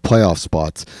wild card playoff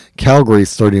spots.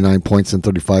 Calgary's 39 points in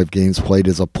 35 games played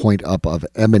is a point up of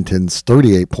Edmonton's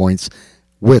 38 points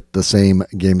with the same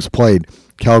games played.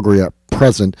 Calgary at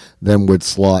present then would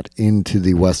slot into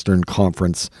the Western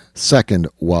Conference second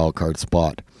wildcard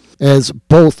spot. As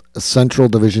both Central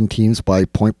Division teams by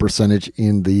point percentage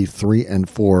in the 3 and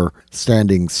 4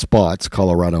 standing spots,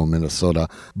 Colorado and Minnesota,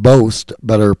 boast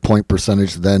better point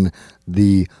percentage than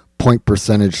the point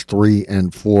percentage 3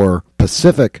 and 4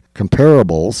 Pacific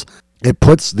comparables, it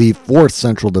puts the 4th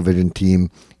Central Division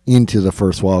team into the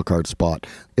first wildcard spot.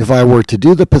 If I were to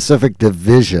do the Pacific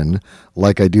Division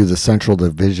like I do the Central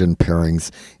Division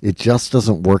pairings, it just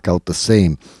doesn't work out the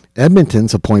same.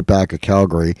 Edmonton's a point back of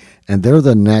Calgary, and they're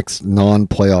the next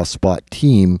non-playoff spot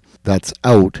team that's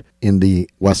out in the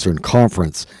Western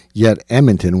Conference. Yet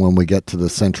Edmonton, when we get to the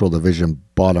Central Division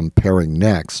bottom pairing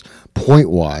next,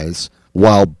 point-wise,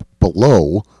 while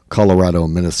below Colorado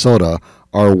and Minnesota,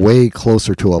 are way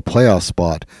closer to a playoff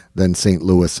spot than St.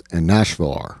 Louis and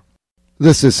Nashville are.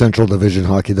 This is Central Division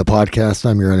Hockey, the podcast.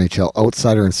 I'm your NHL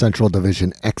outsider and Central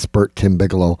Division expert, Tim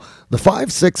Bigelow. The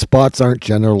 5-6 spots aren't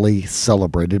generally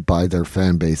celebrated by their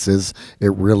fan bases.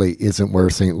 It really isn't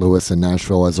where St. Louis and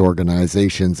Nashville as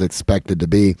organizations expected to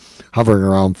be. Hovering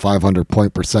around 500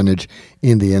 point percentage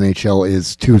in the NHL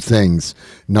is 2 things: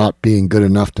 not being good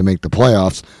enough to make the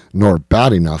playoffs, nor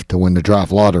bad enough to win the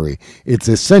draft lottery. It's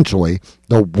essentially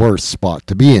the worst spot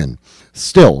to be in.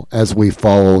 Still, as we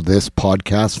follow this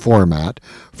podcast format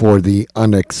for the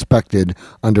unexpected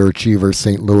underachievers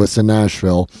St. Louis and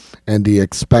Nashville and the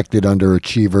expected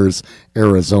underachievers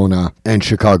Arizona and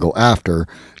Chicago after,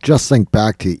 just think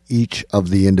back to each of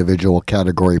the individual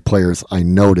category players I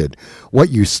noted. What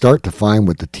you start to find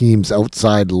with the teams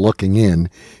outside looking in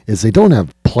is they don't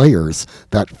have players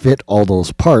that fit all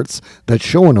those parts that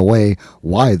show in a way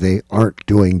why they aren't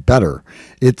doing better.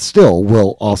 It still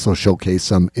will also showcase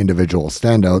some individual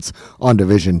standouts on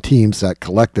division teams that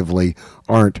collectively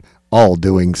aren't all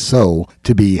doing so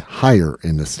to be higher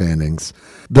in the standings.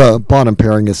 The bottom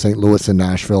pairing is St. Louis and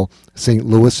Nashville. St.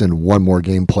 Louis, in 1 more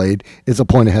game played, is a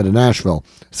point ahead of Nashville.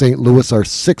 St. Louis are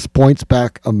 6 points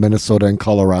back of Minnesota and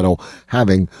Colorado,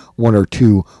 having 1 or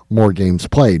 2 more games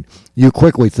played. You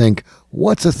quickly think,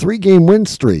 what's a 3-game win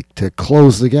streak to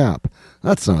close the gap?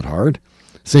 That's not hard.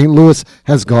 St. Louis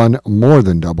has gone more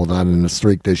than double that in a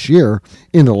streak this year.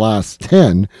 In the last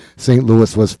 10, St.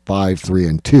 Louis was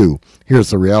 5-3-2.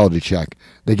 Here's the reality check.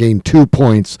 They gained 2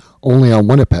 points only on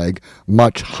Winnipeg,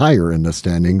 much higher in the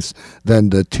standings than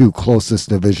the two closest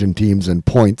division teams in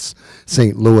points.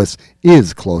 St. Louis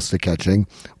is close to catching,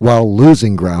 while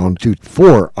losing ground to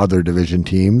 4 other division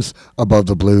teams above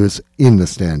the Blues in the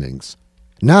standings.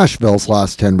 Nashville's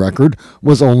last 10 record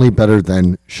was only better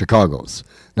than Chicago's.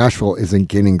 Nashville isn't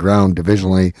gaining ground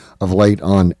divisionally of late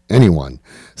on anyone.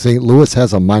 St. Louis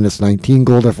has a minus 19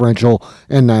 goal differential,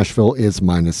 and Nashville is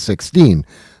minus 16.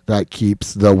 That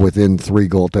keeps the within 3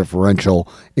 goal differential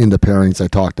in the pairings I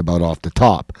talked about off the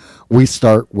top. We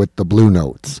start with the Blue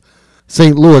Notes.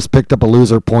 St. Louis picked up a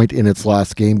loser point in its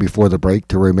last game before the break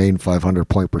to remain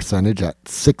 500-point percentage at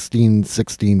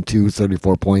 16-16-2,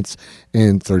 34 points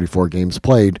in 34 games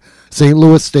played. St.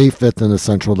 Louis stay fifth in the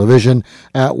Central Division.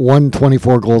 At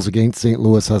 124 goals against, St.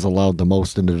 Louis has allowed the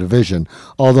most in the division,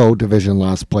 although division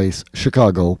last place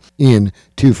Chicago, in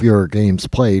 2 fewer games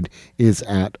played, is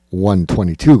at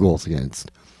 122 goals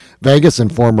against. Vegas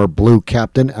and former Blue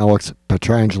captain Alex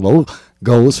Pietrangelo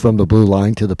goes from the blue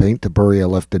line to the paint to bury a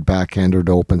lifted backhander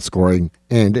to open scoring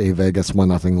and a Vegas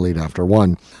 1-0 lead after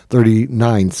 1.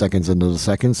 39 seconds into the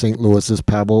second, St. Louis's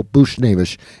Pavel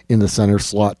Buchnevich in the center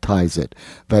slot ties it.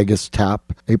 Vegas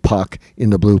tap a puck in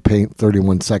the blue paint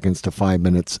 31 seconds to 5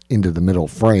 minutes into the middle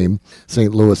frame.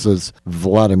 St. Louis's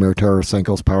Vladimir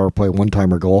Tarasenko's power play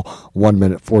one-timer goal 1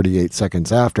 minute 48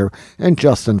 seconds after, and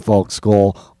Justin Falk's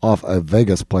goal off a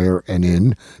Vegas player and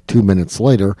in 2 minutes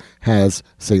later has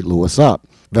St. Louis up.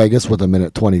 Vegas, with a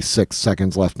minute 26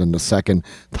 seconds left in the second,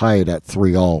 tie it at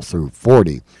 3-all through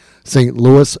 40. St.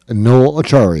 Louis, Noel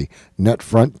Acciari, net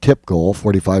front tip goal,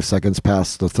 45 seconds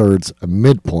past the third's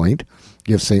midpoint,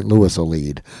 gives St. Louis a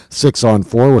lead.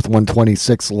 6-on-4 with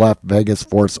 1:26 left, Vegas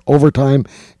force overtime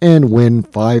and win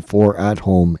 5-4 at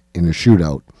home in a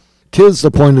shootout. 'Tis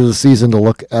the point of the season to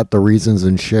look at the reasons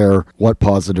and share what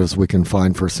positives we can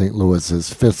find for St.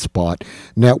 Louis's 5th spot.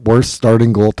 Net worth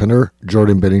starting goaltender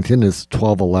Jordan Binnington is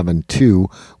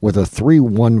 12-11-2 with a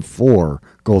 3.14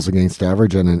 goals against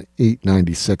average and an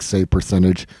 .896 save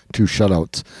percentage, 2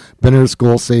 shutouts. Binner's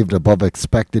goal saved above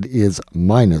expected is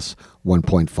minus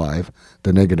 1.5.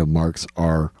 The negative marks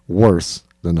are worse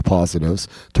than the positives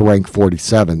to rank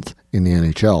 47th in the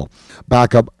NHL.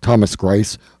 Backup Thomas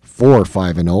Greiss,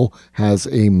 4-5-0, has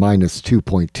a minus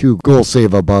 2.2 goal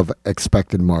save above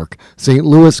expected mark. St.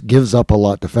 Louis gives up a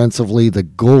lot defensively. The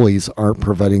goalies aren't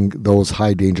preventing those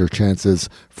high danger chances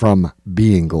from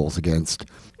being goals against.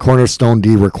 Cornerstone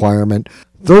D requirement.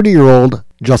 30-year-old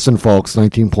Justin Falks,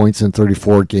 19 points in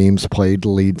 34 games played,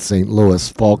 leads St.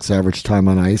 Louis. Falks' average time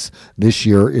on ice this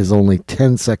year is only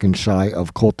 10 seconds shy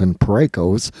of Colton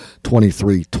Parayko's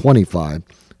 23-25.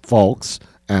 Falks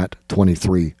at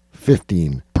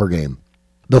 23-15 per game.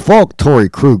 The Falk-Torrey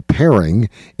Krug pairing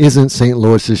isn't St.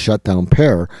 Louis's shutdown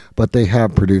pair, but they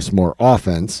have produced more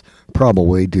offense,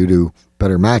 probably due to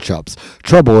better matchups.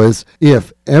 Trouble is,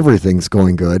 if everything's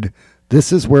going good,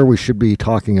 this is where we should be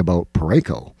talking about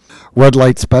Parayko. Red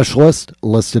light specialist,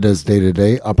 listed as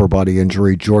day-to-day upper body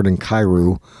injury Jordan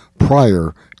Kyrou,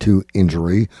 prior to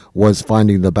injury, was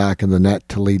finding the back of the net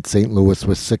to lead St. Louis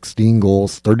with 16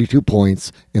 goals, 32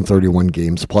 points in 31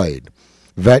 games played.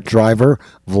 Vet driver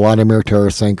Vladimir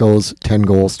Tarasenko's 10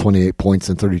 goals, 28 points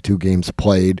in 32 games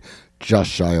played,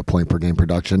 just shy of point per game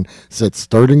production, sits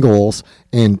third in goals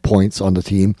and points on the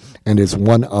team and is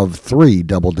one of 3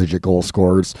 double-digit goal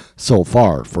scorers so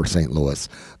far for St. Louis.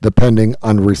 The pending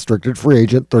unrestricted free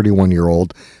agent,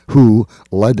 31-year-old, who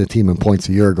led the team in points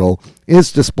a year ago,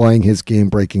 is displaying his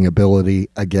game-breaking ability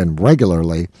again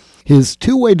regularly. His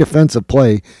two-way defensive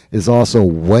play is also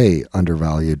way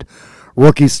undervalued.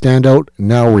 Rookie standout,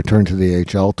 now returned to the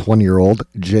AHL, 20-year-old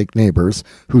Jake Neighbors,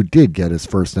 who did get his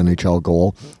first NHL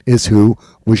goal, is who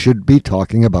we should be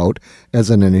talking about as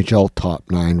an NHL top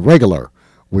 9 regular.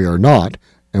 We are not,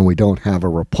 and we don't have a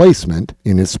replacement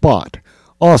in his spot.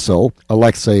 Also,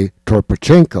 Alexei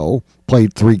Torpachenko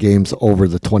played 3 games over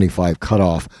the 25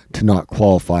 cutoff to not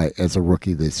qualify as a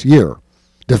rookie this year.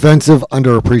 Defensive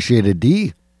underappreciated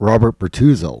D, Robert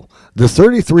Bertuzzo. The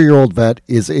 33-year-old vet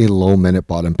is a low-minute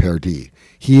bottom pair D.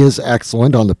 He is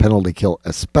excellent on the penalty kill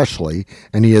especially,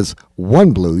 and he is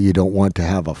one blue you don't want to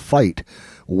have a fight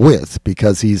with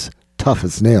because he's tough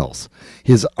as nails.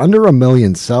 He's under $1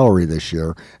 million salary this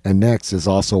year, and next is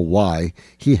also why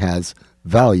he has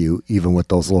value even with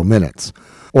those low minutes.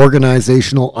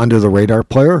 Organizational under-the-radar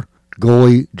player,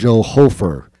 goalie Joe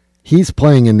Hofer. He's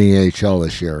playing in the AHL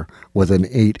this year with an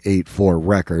 .884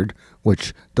 record,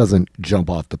 which doesn't jump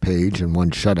off the page, and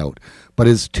 1 shutout. But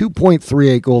his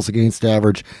 2.38 goals against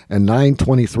average and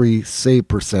 .923 save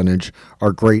percentage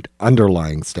are great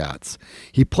underlying stats.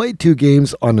 He played 2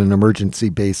 games on an emergency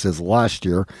basis last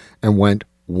year and went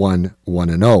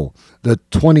 1-1-0. The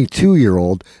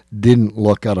 22-year-old didn't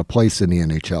look out of place in the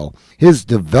NHL. His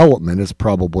development is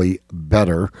probably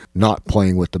better not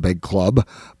playing with the big club,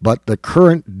 but the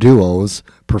current duo's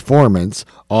performance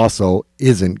also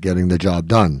isn't getting the job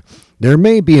done. There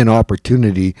may be an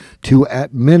opportunity to,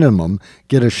 at minimum,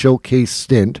 get a showcase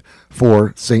stint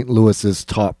for St. Louis's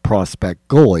top prospect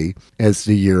goalie as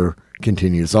the year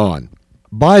continues on.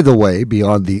 By the way,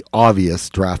 beyond the obvious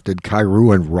drafted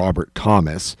Kyrou and Robert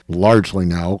Thomas, largely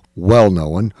now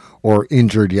well-known, or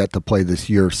injured yet to play this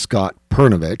year Scott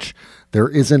Pernovich, there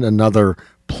isn't another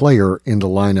player in the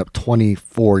lineup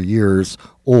 24 years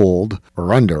old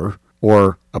or under,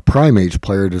 or a prime age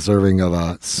player deserving of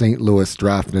a St. Louis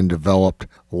drafted and developed,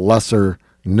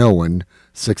 lesser-known,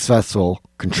 successful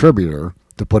contributor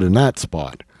to put in that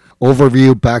spot.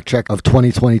 Overview, backcheck of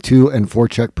 2022 and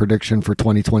forecheck prediction for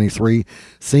 2023.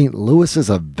 St. Louis is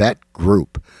a vet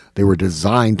group. They were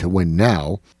designed to win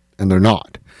now, and they're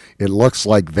not. It looks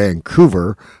like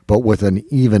Vancouver, but with an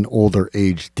even older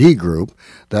age D group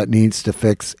that needs to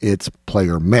fix its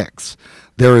player mix.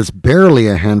 There is barely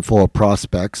a handful of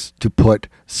prospects to put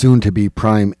soon-to-be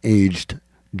prime-aged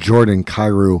Jordan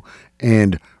Kyrou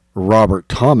and Robert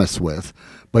Thomas with,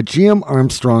 but GM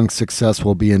Armstrong's success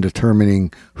will be in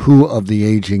determining who of the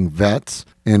aging vets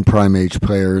and prime-age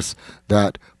players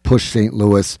that push St.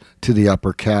 Louis to the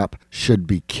upper cap should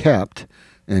be kept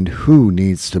and who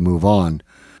needs to move on.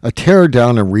 A tear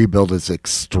down and rebuild is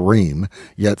extreme,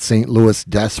 yet St. Louis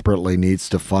desperately needs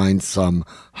to find some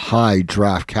high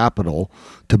draft capital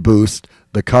to boost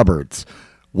the cupboards.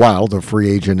 While the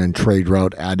free agent and trade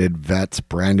route added vets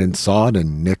Brandon Saad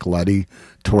and Nick Leddy,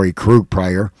 Torrey Krug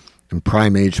prior, and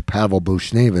prime-age Pavel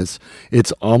Buchnevich,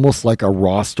 it's almost like a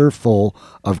roster full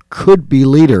of could-be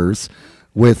leaders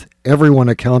with everyone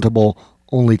accountable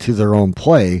only to their own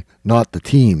play, not the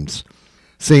team's.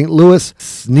 St. Louis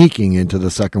sneaking into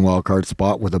the second wildcard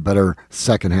spot with a better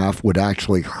second half would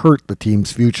actually hurt the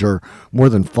team's future more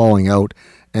than falling out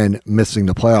and missing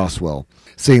the playoffs will.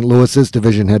 St. Louis's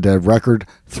division head-to-head record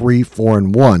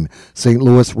 3-4-1. St.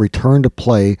 Louis returned to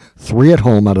play 3 at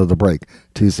home out of the break.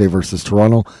 Tuesday versus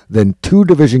Toronto, then 2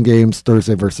 division games,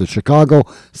 Thursday versus Chicago,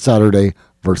 Saturday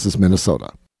versus Minnesota.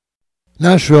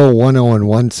 Nashville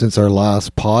 1-0-1 since our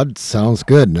last pod. Sounds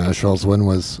good. Nashville's win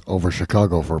was over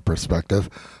Chicago for perspective.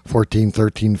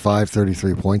 14-13-5,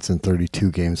 33 points in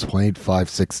 32 games played,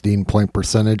 .516 point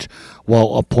percentage.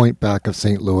 While a point back of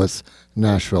St. Louis,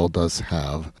 Nashville does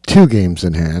have 2 games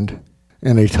in hand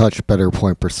and a touch better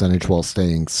point percentage while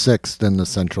staying 6th in the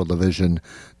Central Division.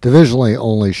 Divisionally,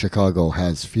 only Chicago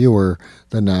has fewer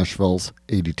than Nashville's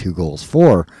 82 goals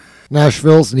for.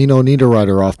 Nashville's Nino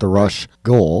Niederreiter off the rush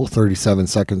goal, 37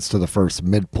 seconds to the first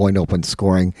midpoint open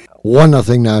scoring.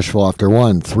 1-0 Nashville after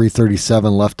 1.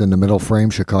 3:37 left in the middle frame.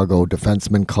 Chicago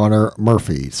defenseman Connor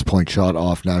Murphy's point shot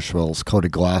off Nashville's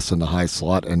coated glass in the high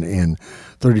slot and in.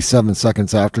 37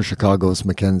 seconds after, Chicago's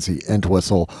Mackenzie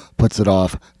Entwistle puts it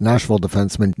off Nashville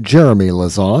defenseman Jeremy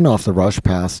Lauzon off the rush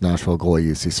past Nashville goalie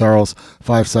UC Saros.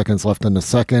 5 seconds left in the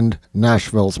second.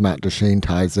 Nashville's Matt Duchene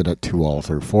ties it at 2-all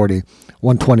through 40.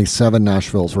 1:27,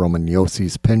 Nashville's Roman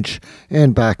Yossi's pinch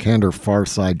and backhander far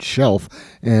side shelf,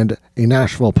 and a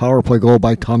Nashville power play goal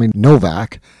by Tommy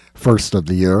Novak, first of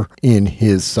the year in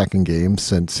his second game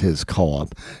since his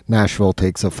call-up. Nashville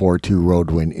takes a 4-2 road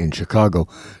win in Chicago.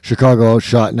 Chicago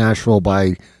outshot Nashville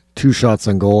by 2 shots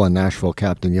on goal, and Nashville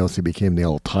captain Yossi became the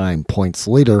all-time points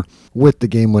leader with the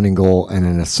game-winning goal and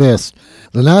an assist.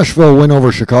 The Nashville win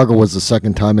over Chicago was the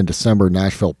second time in December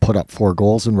Nashville put up 4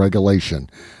 goals in regulation.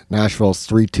 Nashville's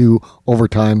 3-2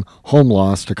 overtime home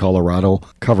loss to Colorado,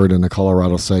 covered in the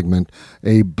Colorado segment,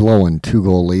 a blowing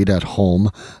 2-goal lead at home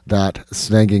that,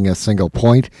 snagging a single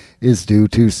point, is due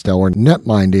to stellar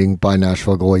netminding by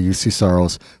Nashville goalie UC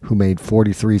Saros, who made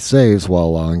 43 saves while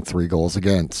allowing 3 goals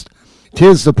against.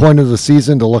 'Tis the point of the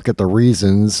season to look at the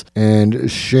reasons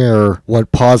and share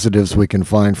what positives we can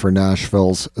find for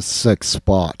Nashville's 6th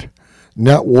spot.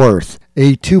 Net worth,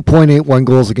 a 2.81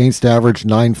 goals against average,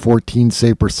 .914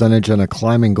 save percentage, and a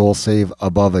climbing goal save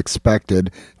above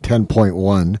expected,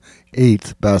 10.1,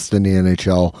 8th best in the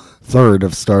NHL, 3rd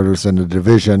of starters in the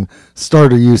division.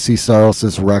 Starter UC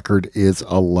Saros' record is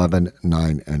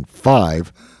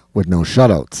 11-9-5 with no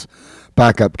shutouts.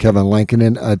 Backup Kevin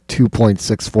Lankinen, a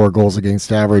 2.64 goals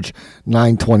against average,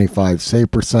 .925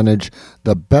 save percentage,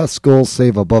 the best goal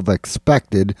save above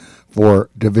expected for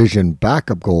division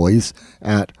backup goalies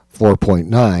at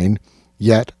 4.9,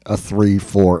 yet a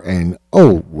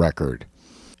 3-4-0 record.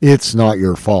 It's not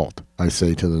your fault, I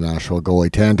say to the Nashville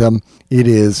goalie tandem. It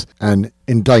is an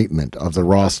indictment of the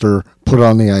roster put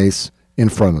on the ice in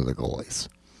front of the goalies.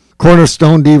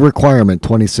 Cornerstone D requirement,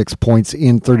 26 points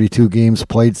in 32 games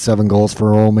played, 7 goals for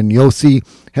Roman Josi,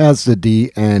 has the D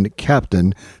and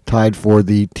captain tied for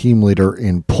the team leader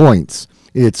in points.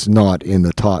 It's not in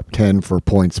the top 10 for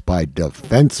points by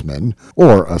defensemen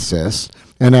or assists,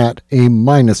 and at a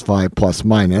 -5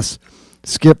 plus-minus,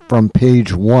 skip from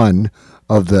page 1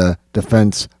 of the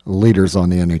defense leaders on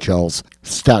the NHL's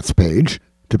stats page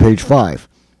to page 5.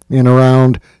 In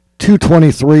around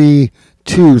 223,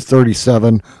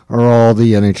 237 are all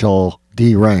the NHL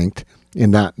D ranked in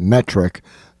that metric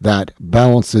that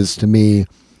balances to me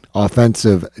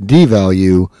offensive D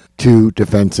value to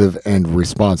defensive end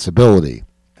responsibility.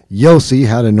 Josi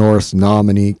had a Norris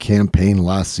nominee campaign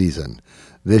last season.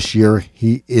 This year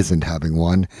he isn't having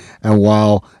one, and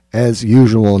while as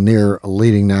usual near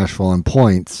leading Nashville in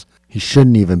points, he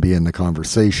shouldn't even be in the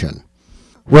conversation.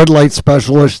 Red light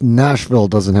specialist, Nashville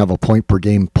doesn't have a point per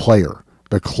game player.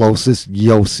 The closest,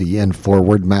 Josi, and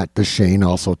forward Matt Duchene,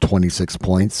 also 26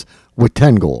 points, with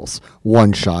 10 goals,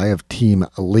 one shy of team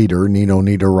leader Nino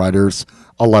Niederreiter's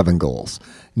 11 goals.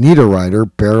 Niederreiter,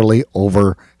 barely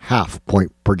over half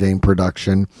point per game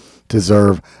production,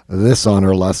 deserve this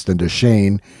honor less than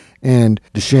Duchene, and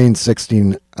Duchene's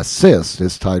 16 assists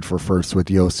is tied for first with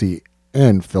Josi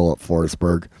and Philip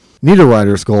Forsberg.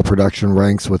 Niederreiter's goal production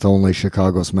ranks with only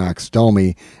Chicago's Max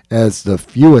Domi as the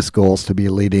fewest goals to be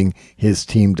leading his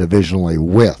team divisionally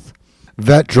with.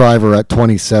 Vet driver at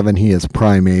 27, he is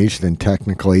prime-aged and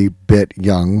technically bit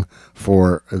young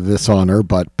for this honor,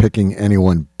 but picking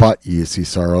anyone but Juuse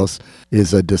Saros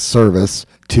is a disservice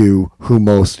to who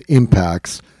most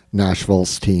impacts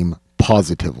Nashville's team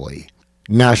positively.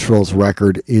 Nashville's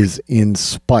record is in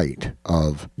spite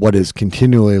of what is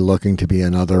continually looking to be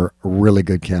another really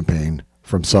good campaign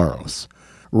from Saros.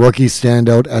 Rookie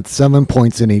standout at 7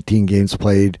 points in 18 games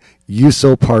played,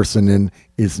 Juuso Parssinen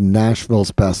is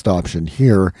Nashville's best option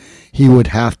here. He would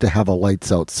have to have a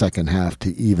lights-out second half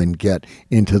to even get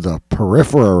into the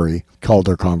periphery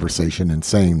Calder conversation in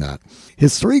saying that.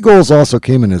 His 3 goals also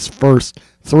came in his first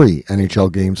 3 NHL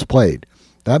games played.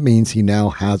 That means he now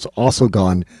has also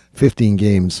gone 15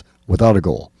 games without a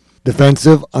goal.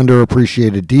 Defensive,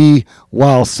 underappreciated D,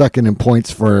 while second in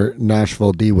points for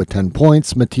Nashville D with 10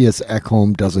 points. Mattias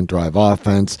Ekholm doesn't drive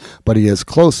offense, but he is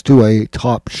close to a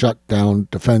top shutdown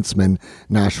defenseman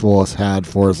Nashville has had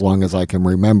for as long as I can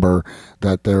remember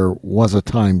that there was a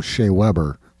time Shea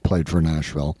Weber played for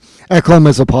Nashville. Ekholm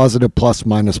is a positive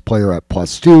plus-minus player at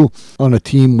 +2 on a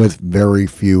team with very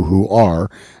few who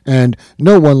are, and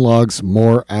no one logs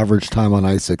more average time on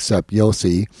ice except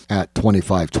Josi at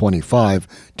 25-25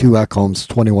 to Ekholm's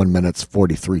 21 minutes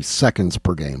 43 seconds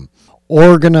per game.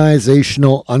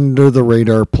 Organizational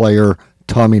under-the-radar player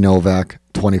Tommy Novak,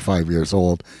 25 years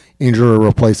old, injury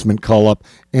replacement call-up,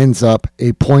 ends up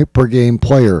a point-per-game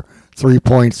player, 3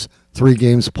 points, 3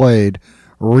 games played,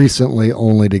 recently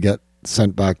only to get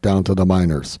sent back down to the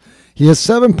minors. He has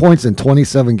 7 points in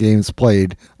 27 games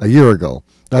played a year ago.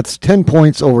 That's 10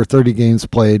 points over 30 games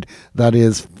played. That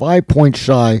is 5 points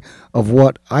shy of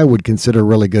what I would consider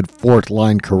really good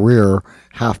fourth-line career,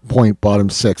 half-point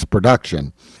bottom 6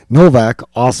 production. Novak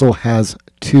also has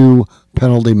 2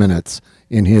 penalty minutes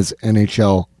in his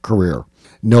NHL career.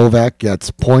 Novak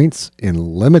gets points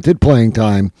in limited playing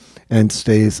time and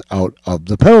stays out of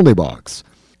the penalty box.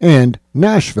 And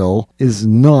Nashville is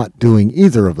not doing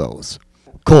either of those.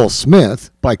 Cole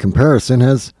Smith, by comparison,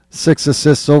 has 6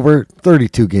 assists over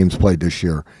 32 games played this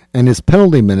year, and his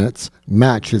penalty minutes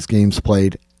match his games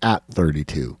played at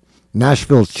 32.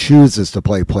 Nashville chooses to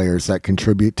play players that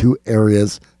contribute to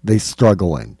areas they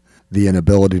struggle in, the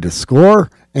inability to score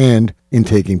and in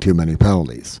taking too many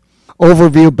penalties.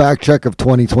 Overview backcheck of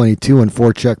 2022 and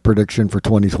forecheck prediction for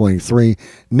 2023.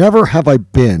 Never have I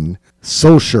been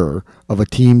so sure of a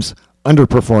team's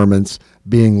underperformance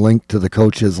being linked to the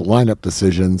coach's lineup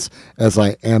decisions as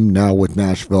I am now with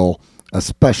Nashville,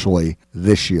 especially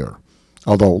this year.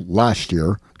 Although last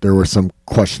year there were some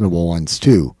questionable ones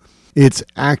too. It's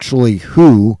actually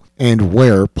who and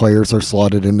where players are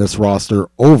slotted in this roster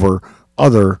over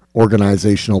other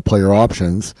organizational player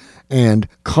options and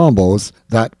combos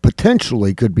that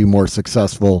potentially could be more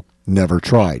successful never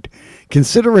tried.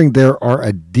 Considering there are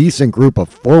a decent group of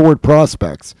forward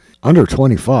prospects under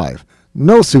 25,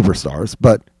 no superstars,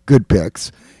 but good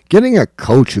picks, getting a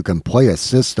coach who can play a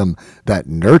system that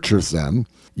nurtures them,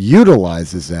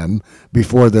 utilizes them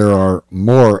before there are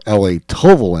more L.A.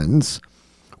 Tovalins,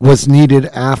 was needed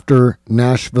after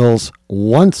Nashville's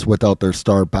once without their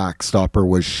star backstopper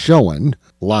was showing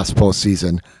last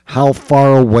postseason how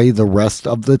far away the rest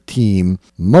of the team,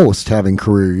 most having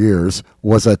career years,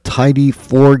 was a tidy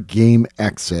 4-game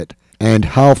exit and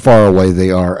how far away they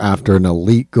are after an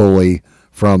elite goalie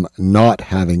from not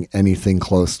having anything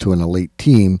close to an elite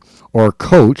team, or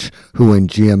coach who in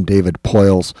GM David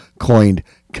Poyle's coined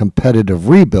competitive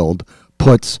rebuild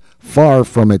puts far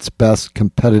from its best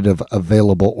competitive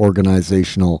available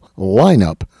organizational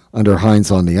lineup under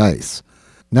Hines on the ice.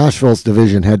 Nashville's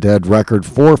division head-to-head record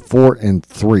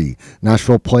 4-4-3.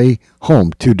 Nashville play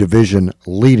home to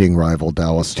division-leading rival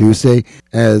Dallas Tuesday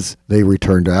as they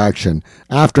return to action.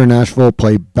 After Nashville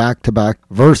play back-to-back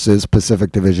versus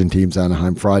Pacific Division teams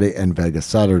Anaheim Friday and Vegas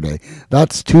Saturday.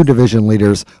 That's two division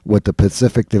leaders with the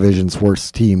Pacific Division's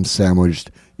worst teams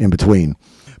sandwiched in between.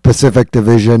 Pacific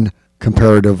Division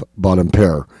comparative bottom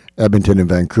pair. Edmonton and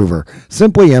Vancouver.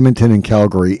 Simply Edmonton and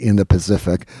Calgary in the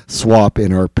Pacific swap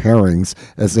in our pairings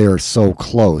as they are so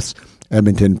close.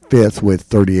 Edmonton, fifth with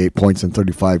 38 points in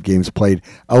 35 games played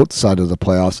outside of the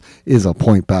playoffs, is a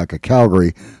point back of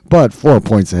Calgary, but 4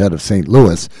 points ahead of St.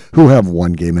 Louis, who have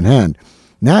one game in hand.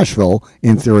 Nashville,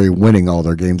 in theory winning all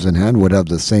their games in hand, would have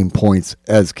the same points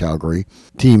as Calgary.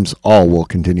 Teams all will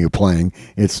continue playing.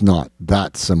 It's not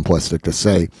that simplistic to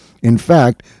say. In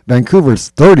fact, Vancouver's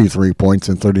 33 points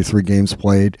in 33 games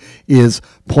played is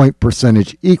point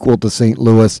percentage equal to St.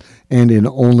 Louis, and in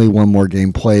only one more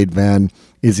game played, Van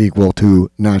is equal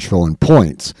to Nashville in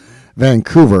points.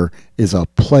 Vancouver is a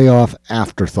playoff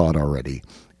afterthought already,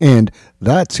 and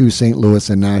that's who St. Louis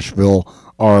and Nashville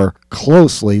are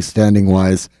closely,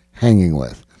 standing-wise, hanging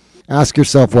with. Ask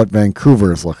yourself what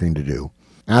Vancouver is looking to do.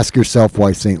 Ask yourself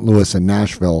why St. Louis and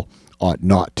Nashville ought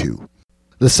not to.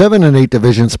 The 7 and 8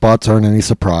 division spots aren't any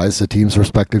surprise. The team's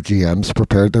respective GMs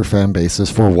prepared their fan bases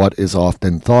for what is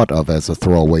often thought of as a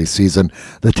throwaway season.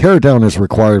 The teardown is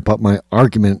required, but my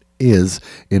argument is,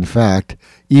 in fact,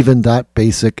 even that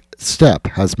basic step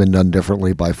has been done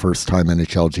differently by first-time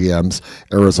NHL GMs,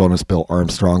 Arizona's Bill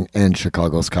Armstrong and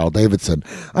Chicago's Kyle Davidson.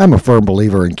 I'm a firm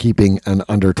believer in keeping an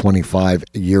under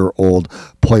 25-year-old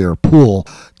player pool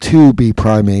to be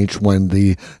prime age when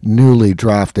the newly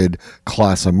drafted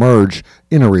class emerge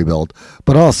in a rebuild,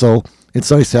 but also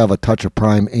it's nice to have a touch of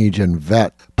prime age and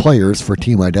vet players for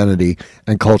team identity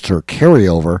and culture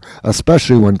carryover,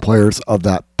 especially when players of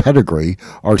that pedigree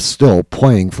are still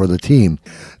playing for the team.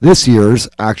 This year's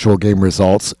actual game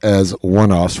results as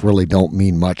one-offs really don't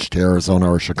mean much to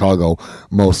Arizona or Chicago,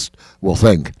 most will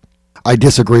think. I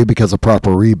disagree because a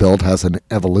proper rebuild has an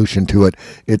evolution to it.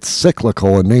 It's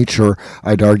cyclical in nature.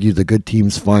 I'd argue the good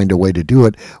teams find a way to do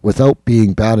it without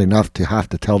being bad enough to have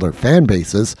to tell their fan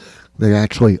bases they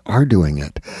actually are doing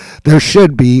it. There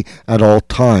should be, at all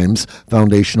times,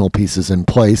 foundational pieces in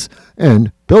place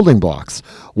and building blocks.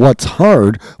 What's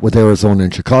hard with Arizona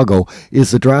and Chicago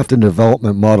is the draft and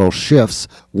development model shifts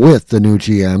with the new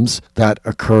GMs that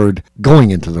occurred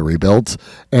going into the rebuilds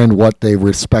and what they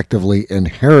respectively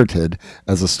inherited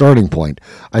as a starting point.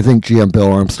 I think GM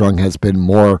Bill Armstrong has been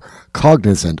more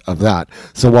cognizant of that.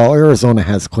 So while Arizona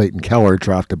has Clayton Keller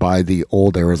drafted by the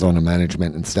old Arizona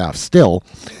management and staff still,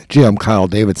 GM Kyle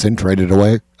Davidson traded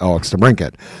away Alex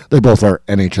DeBrincat. They both are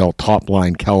NHL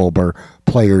top-line caliber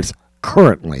players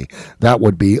currently. That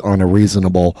would be on a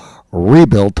reasonable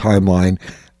rebuild timeline,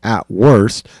 at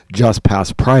worst, just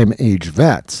past prime age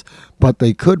vets, but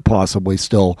they could possibly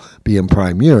still be in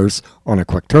prime years on a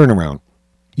quick turnaround.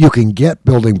 You can get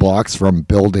building blocks from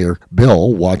Bill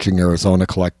watching Arizona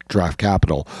collect draft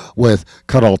capital. With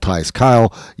cut all ties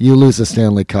Kyle, you lose a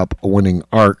Stanley Cup winning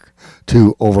arc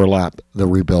to overlap the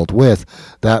rebuild with.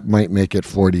 That might make it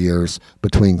 40 years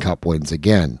between cup wins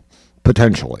again,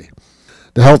 potentially.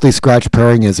 The healthy scratch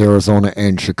pairing is Arizona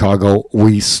and Chicago.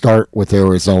 We start with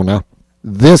Arizona.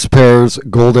 This pair's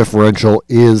goal differential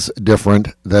is different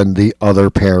than the other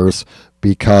pairs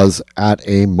because at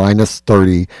a minus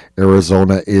 30,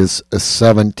 Arizona is a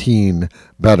 17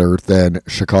 better than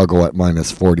Chicago at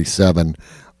minus 47.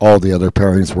 All the other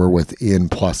pairings were within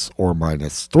plus or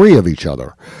minus 3 of each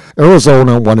other.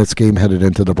 Arizona won its game headed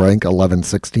into the break,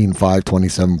 11-16-5,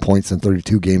 27 points in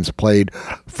 32 games played,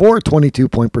 422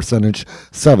 point percentage,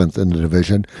 7th in the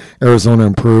division. Arizona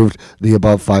improved the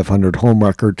above 500 home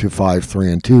record to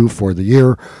 5-3-2 for the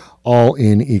year, all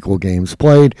in equal games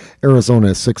played. Arizona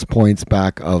is 6 points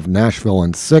back of Nashville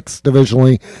in 6th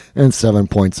divisionally and 7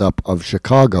 points up of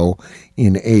Chicago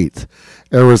in 8th.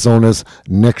 Arizona's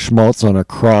Nick Schmaltz on a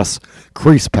cross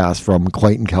crease pass from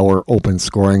Clayton Keller, open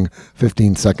scoring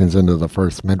 15 seconds into the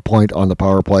first midpoint on the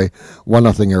power play.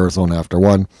 1-0 Arizona after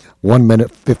 1 minute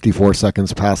 54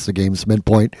 seconds past the game's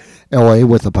midpoint. LA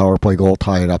with the power play goal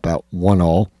tie it up at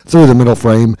 1-1. Through the middle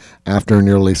frame after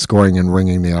nearly scoring and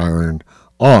ringing the iron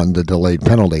on the delayed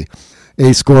penalty. A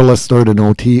scoreless third in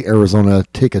OT, Arizona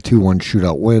take a 2-1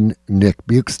 shootout win. Nick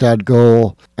Bukestad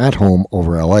goal at home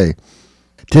over LA.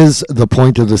 'Tis the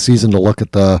point of the season to look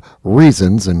at the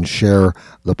reasons and share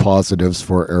the positives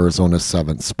for Arizona's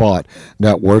 7th spot.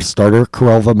 Net worth starter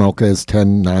Karel Vejmelka is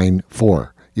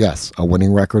 10-9-4. Yes, a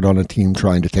winning record on a team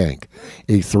trying to tank.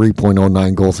 A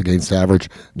 3.09 goals against average,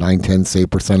 910 save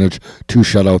percentage, 2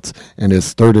 shutouts, and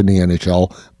is third in the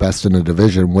NHL, best in the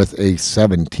division with a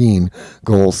 17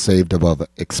 goals saved above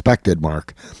expected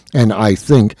mark. And I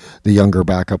think the younger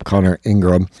backup Connor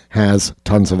Ingram has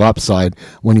tons of upside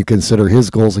when you consider his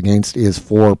goals against is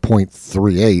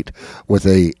 4.38 with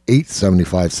a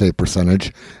 875 save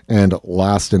percentage and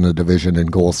last in the division in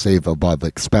goals saved above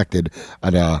expected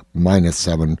at a minus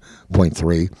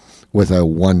 7.3 with a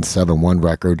 171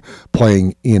 record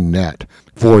playing in net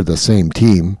for the same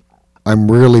team. I'm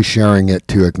really sharing it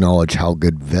to acknowledge how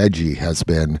good Veggie has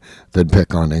been than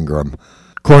pick on Ingram.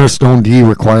 Cornerstone D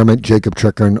requirement, Jacob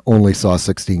Chychrun only saw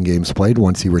 16 games played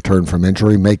once he returned from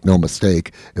injury. Make no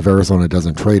mistake, if Arizona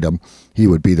doesn't trade him, he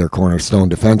would be their cornerstone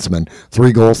defenseman.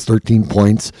 3 goals, 13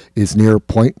 points, is near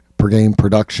point per game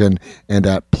production, and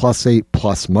at +8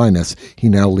 ±, he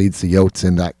now leads the Yotes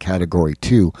in that category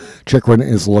too. Chychrun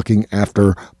is looking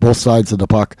after both sides of the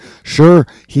puck. Sure,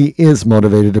 he is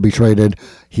motivated to be traded.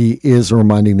 He is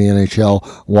reminding the NHL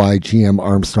why GM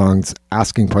Armstrong's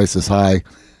asking price is high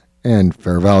and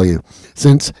fair value.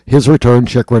 Since his return,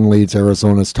 Chychrun leads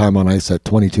Arizona's time on ice at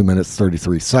 22 minutes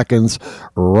 33 seconds,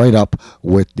 right up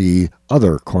with the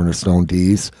other cornerstone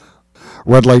Ds.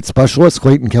 Red Light specialist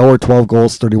Clayton Keller, 12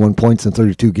 goals, 31 points in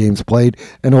 32 games played,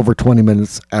 and over 20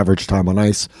 minutes average time on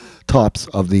ice. Tops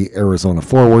of the Arizona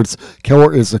forwards.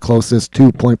 Keller is the closest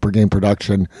to point per game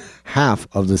production half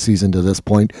of the season to this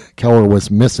point. Keller was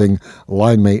missing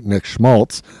line mate Nick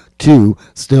Schmaltz to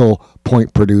still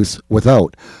point produce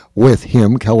without. With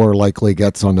him, Keller likely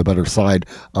gets on the better side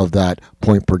of that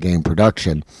point per game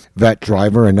production. Vet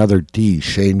driver, another D,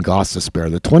 Shane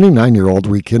Gostisbehere. The 29-year-old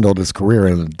rekindled his career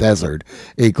in the desert.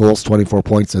 8 goals, 24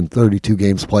 points in 32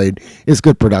 games played is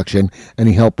good production, and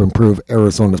he helped improve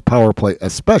Arizona's power play,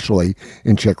 especially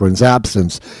in Chychrun's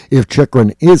absence. If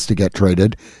Chychrun is to get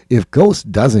traded, if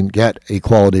Ghost doesn't get a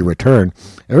quality return,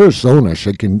 Arizona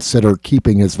should consider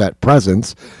keeping his vet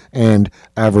presence and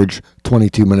average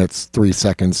 22 minutes, 3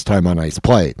 seconds time on ice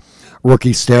play.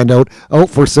 Rookie standout, out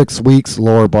for 6 weeks,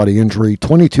 lower body injury.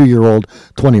 22-year-old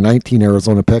 2019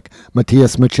 Arizona pick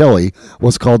Matias Maccelli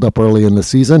was called up early in the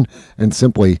season and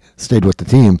simply stayed with the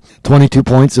team. 22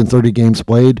 points in 30 games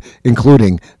played,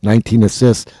 including 19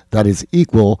 assists. That is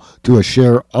equal to a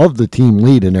share of the team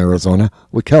lead in Arizona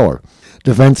with Keller.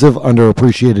 Defensive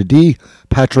underappreciated D,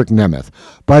 Patrick Nemeth.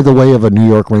 By the way of a New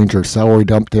York Rangers salary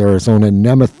dump to Arizona,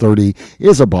 Nemeth, 30,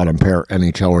 is a bottom pair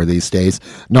NHLer these days.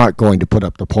 Not going to put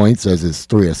up the points as his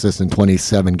 3 assists in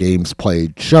 27 games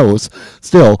played shows.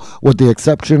 Still, with the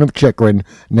exception of Chychrun,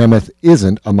 Nemeth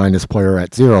isn't a minus player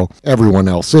at 0. Everyone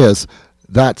else is.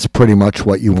 That's pretty much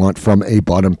what you want from a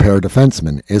bottom pair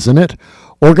defenseman, isn't it?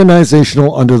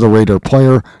 Organizational under-the-radar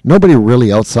player, nobody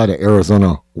really outside of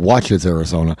Arizona watches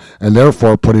Arizona, and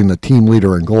therefore putting the team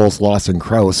leader in goals, Lawson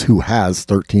Crouse, who has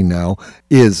 13 now,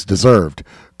 is deserved.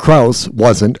 Crouse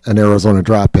wasn't an Arizona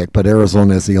draft pick, but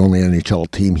Arizona is the only NHL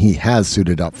team he has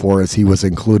suited up for, as he was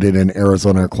included in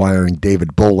Arizona acquiring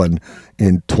David Bolin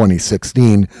in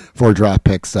 2016 for draft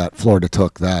picks that Florida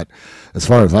took that, as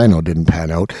far as I know, didn't pan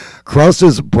out.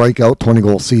 Crouse's breakout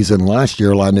 20-goal season last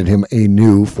year landed him a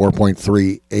new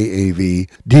 4.3 AAV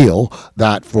deal.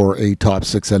 That for a top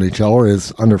 6 NHLer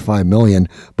is under $5 million,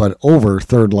 but over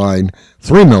third line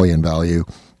 $3 million value.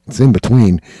 It's in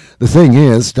between. The thing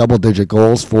is, double-digit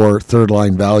goals for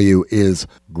third-line value is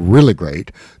really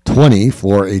great. 20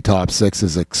 for a top 6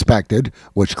 is expected,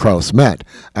 which Crouse met.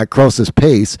 At Crouse's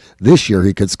pace, this year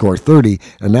he could score 30,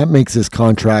 and that makes his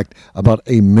contract about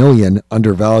 $1 million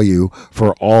undervalue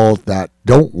for all that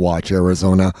don't watch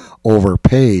Arizona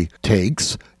overpay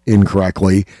takes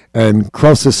incorrectly, and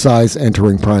Crouse's size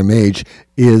entering prime age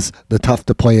is the tough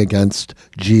to play against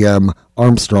GM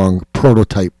Armstrong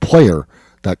prototype player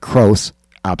that Crouse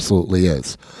absolutely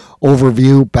is.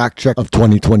 Overview, backcheck of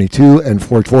 2022 and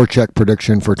forecheck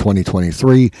prediction for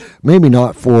 2023. Maybe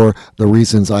not for the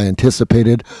reasons I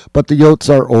anticipated, but the Yotes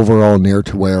are overall near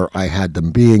to where I had them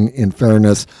being. In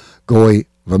fairness, Goy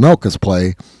Vejmelka's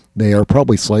play, they are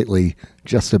probably slightly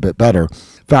just a bit better.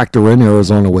 Factor in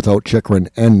Arizona without Chychrun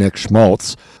and Nick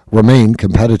Schmaltz remain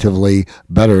competitively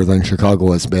better than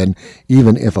Chicago has been.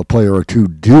 Even if a player or two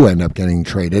do end up getting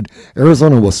traded,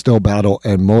 Arizona will still battle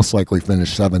and most likely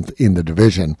finish 7th in the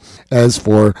division. As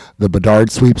for the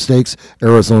Bedard sweepstakes,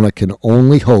 Arizona can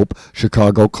only hope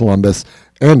Chicago, Columbus,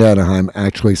 and Anaheim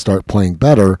actually start playing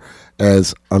better,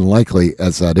 as unlikely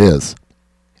as that is.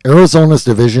 Arizona's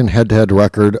division head-to-head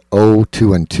record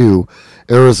 0-2-2.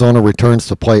 Arizona returns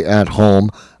to play at home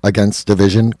against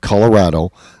division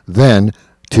Colorado, then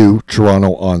to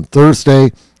Toronto on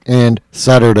Thursday, and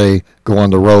Saturday go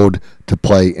on the road to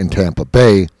play in Tampa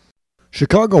Bay.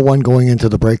 Chicago won going into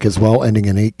the break as well, ending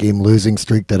an 8-game losing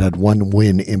streak that had one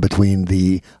win in between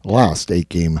the last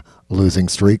 8-game losing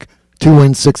streak. 2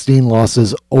 wins, 16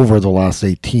 losses over the last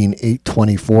 18,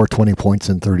 8-24, 20 points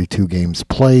in 32 games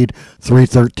played.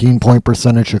 313-point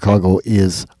percentage. Chicago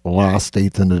is last,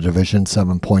 8th in the division,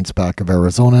 7 points back of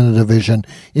Arizona in the division.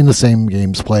 In the same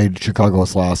games played, Chicago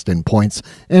is last in points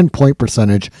and point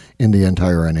percentage in the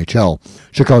entire NHL.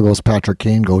 Chicago's Patrick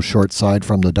Kane goes short side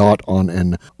from the dot on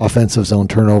an offensive zone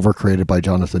turnover created by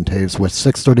Jonathan Toews with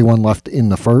 6:31 left in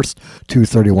the first,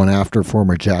 2:31 after.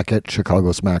 Former Jacket,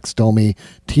 Chicago's Max Domi,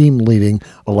 team leading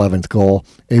 11th goal,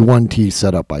 a 1-T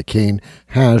set up by Kane,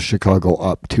 has Chicago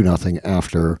up 2-0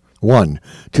 after 1.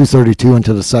 2:32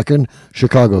 into the second,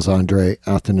 Chicago's Andre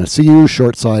Athanasiou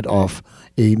short side off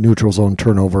a neutral zone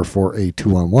turnover for a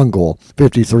 2-on-1 goal.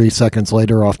 53 seconds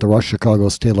later, off the rush,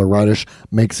 Chicago's Taylor Radish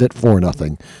makes it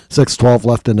 4-0. 6:12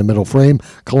 left in the middle frame.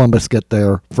 Columbus get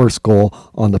their first goal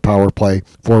on the power play.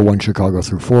 4-1 Chicago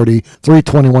through 40.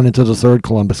 3:21 into the third,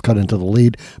 Columbus cut into the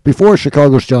lead before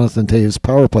Chicago's Jonathan Toews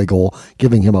power play goal,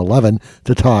 giving him 11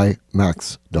 to tie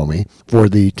Max Domi for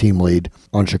the team lead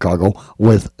on Chicago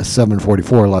with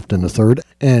 7:44 left in the third,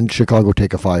 and Chicago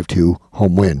take a 5-2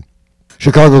 home win.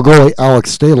 Chicago goalie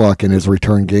Alex Stalock in his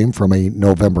return game from a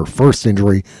November 1st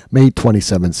injury made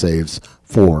 27 saves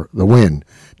for the win.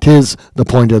 'Tis the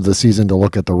point of the season to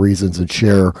look at the reasons and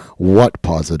share what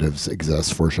positives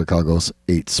exist for Chicago's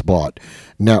 8th spot.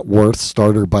 Net worth,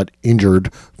 starter but injured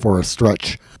for a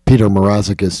stretch. Peter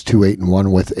Mrazek is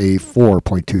 2-8-1 with a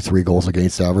 4.23 goals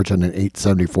against average and an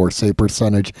 874 save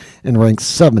percentage, and ranks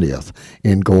 70th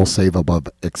in goal save above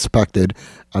expected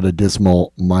at a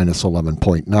dismal minus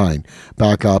 11.9.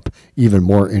 Back up, even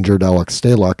more injured Alex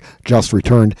Stalock just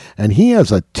returned, and he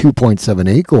has a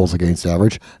 2.78 goals against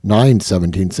average,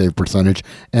 917 save percentage,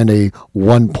 and a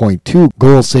 1.2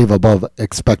 goal save above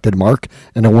expected mark,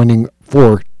 and a winning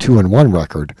 4-2-1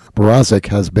 record. Mrazek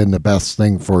has been the best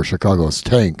thing for Chicago's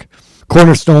tank.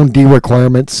 Cornerstone D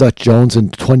requirement, Seth Jones in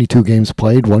 22 games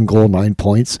played, 1 goal, 9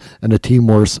 points, and a team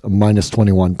worst minus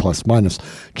 21 plus minus.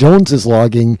 Jones is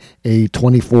logging a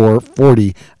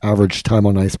 24:40 average time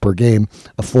on ice per game,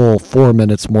 a full 4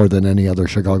 minutes more than any other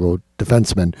Chicago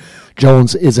defenseman.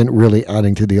 Jones isn't really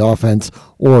adding to the offense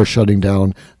or shutting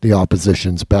down the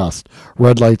opposition's best.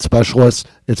 Red light specialist,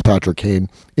 it's Patrick Kane.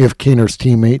 If Kaner's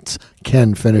teammates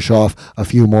can finish off a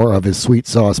few more of his sweet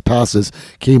sauce passes,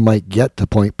 Kane might get to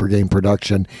point per game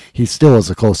production. He still is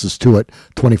the closest to it,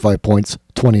 25 points,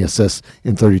 20 assists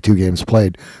in 32 games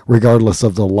played. Regardless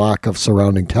of the lack of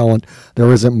surrounding talent,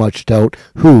 there isn't much doubt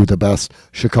who the best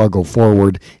Chicago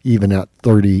forward, even at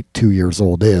 32 years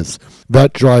old, is.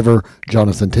 Vet driver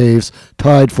Jonathan Toews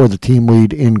tied for the team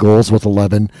lead in goals with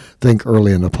 11. Think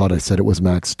early in the pod I said it was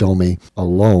Max Domi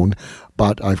alone,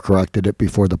 but I've corrected it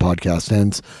before the podcast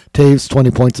ends. Toews,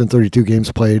 20 points in 32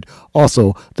 games played,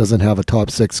 also doesn't have a top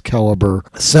 6 caliber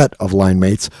set of line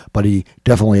mates, but he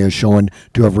definitely has shown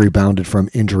to have rebounded from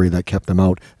injury that kept him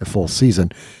out a full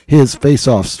season. His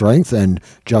face-off strength and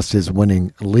just his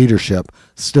winning leadership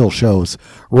still shows.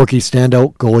 Rookie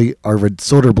standout goalie Arvid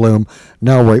Soderblom,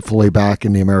 now rightfully back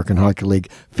in the American Hockey League,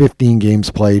 15 games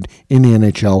played in the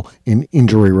NHL in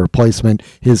injury replacement.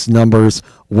 His numbers,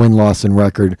 win-loss, and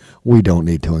record, we don't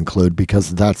need to include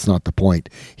because that's not the point.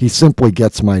 He simply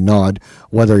gets my nod,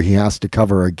 whether he has to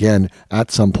cover again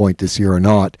at some point this year or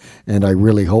not, and I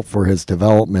really hope for his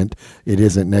development it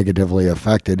isn't negatively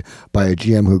affected by a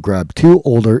GM who grabbed 2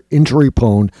 older,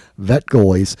 injury-prone vet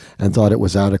goalies and thought it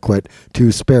was adequate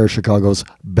to spare Chicago's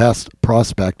best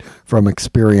prospect from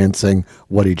experiencing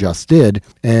what he just did,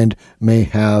 and may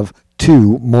have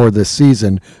 2 more this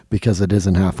season because it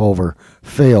isn't half over.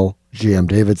 Fail, GM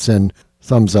Davidson.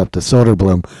 Thumbs up to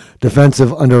Soderblom. Defensive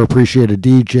underappreciated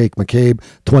D, Jake McCabe,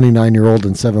 29-year-old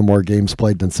and 7 more games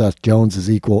played than Seth Jones, is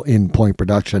equal in point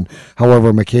production.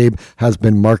 However, McCabe has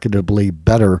been marketably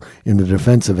better in the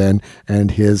defensive end,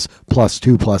 and his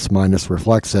 +2 ±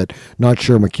 reflects it. Not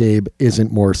sure McCabe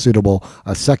isn't more suitable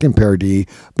a second pair D,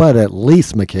 but at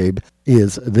least McCabe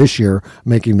is this year,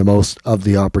 making the most of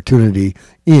the opportunity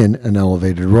in an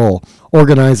elevated role.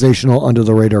 Organizational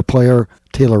under-the-radar player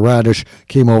Taylor Radish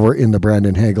came over in the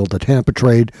Brandon Hagel to Tampa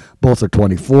trade. Both are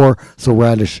 24, so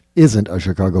Radish isn't a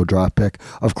Chicago draft pick.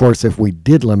 Of course, if we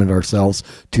did limit ourselves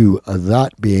to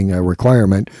that being a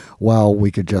requirement, well,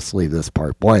 we could just leave this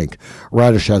part blank.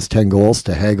 Radish has 10 goals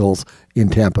to Hagel's in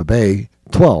Tampa Bay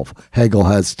 12. Hagel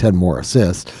has 10 more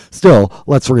assists. Still,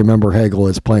 let's remember Hagel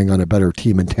is playing on a better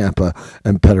team in Tampa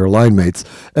and better line mates.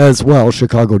 As well,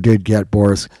 Chicago did get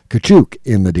Boris Kachuk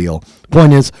in the deal.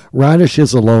 Point is, Radish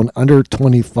is a lone under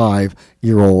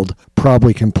 25-year-old,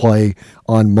 probably can play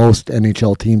on most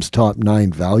NHL teams' top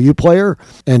 9 value player,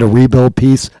 and a rebuild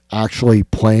piece actually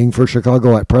playing for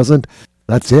Chicago at present.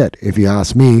 That's it, if you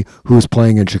ask me, who's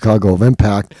playing in Chicago of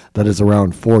impact that is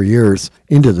around 4 years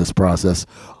into this process.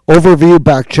 Overview,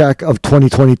 back check of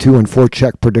 2022 and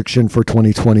forecheck prediction for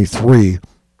 2023.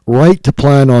 Right to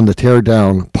plan on the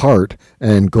teardown part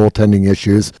and goaltending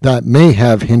issues that may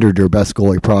have hindered your best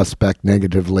goalie prospect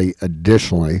negatively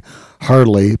additionally.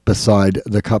 Hardly beside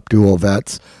the Cup duo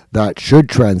vets that should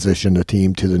transition the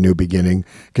team to the new beginning,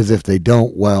 because if they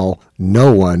don't, well,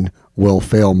 no one will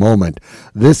fail moment.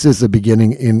 This is the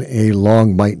beginning in a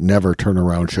long might never turn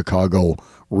around Chicago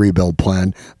rebuild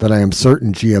plan that I am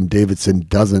certain GM Davidson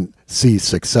doesn't see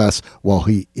success while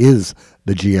he is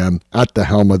the GM at the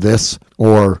helm of this,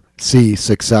 or see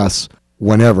success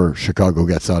whenever Chicago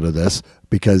gets out of this,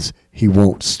 because he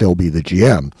won't still be the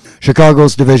GM.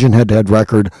 Chicago's division head-to-head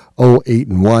record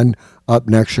 0-8-1. Up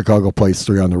next, Chicago plays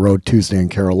 3 on the road, Tuesday in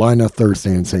Carolina,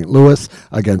 Thursday in St. Louis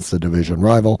against the division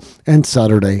rival, and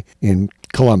Saturday in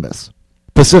Columbus.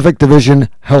 Pacific Division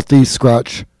healthy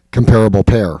scratch comparable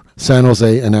pair, San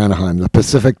Jose and Anaheim. The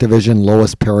Pacific Division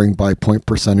lowest pairing by point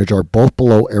percentage are both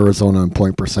below Arizona in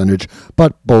point percentage,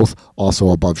 but both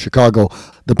also above Chicago.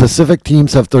 The Pacific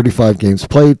teams have 35 games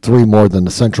played, 3 more than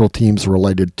the Central teams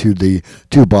related to the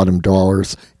 2 bottom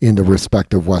dwellers in the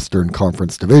respective Western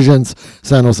Conference divisions.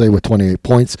 San Jose with 28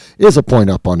 points is a point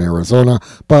up on Arizona,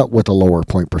 but with a lower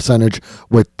point percentage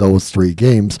with those 3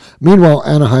 games. Meanwhile,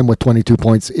 Anaheim with 22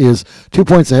 points is 2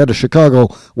 points ahead of Chicago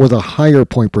with a higher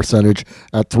point percentage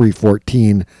at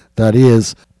 .314. That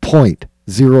is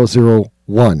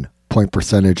 .001 point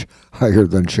percentage higher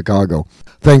than Chicago.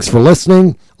 Thanks for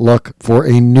listening. Look for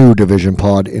a new division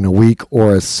pod in a week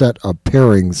or a set of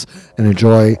pairings, and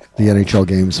enjoy the NHL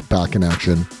games back in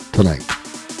action tonight.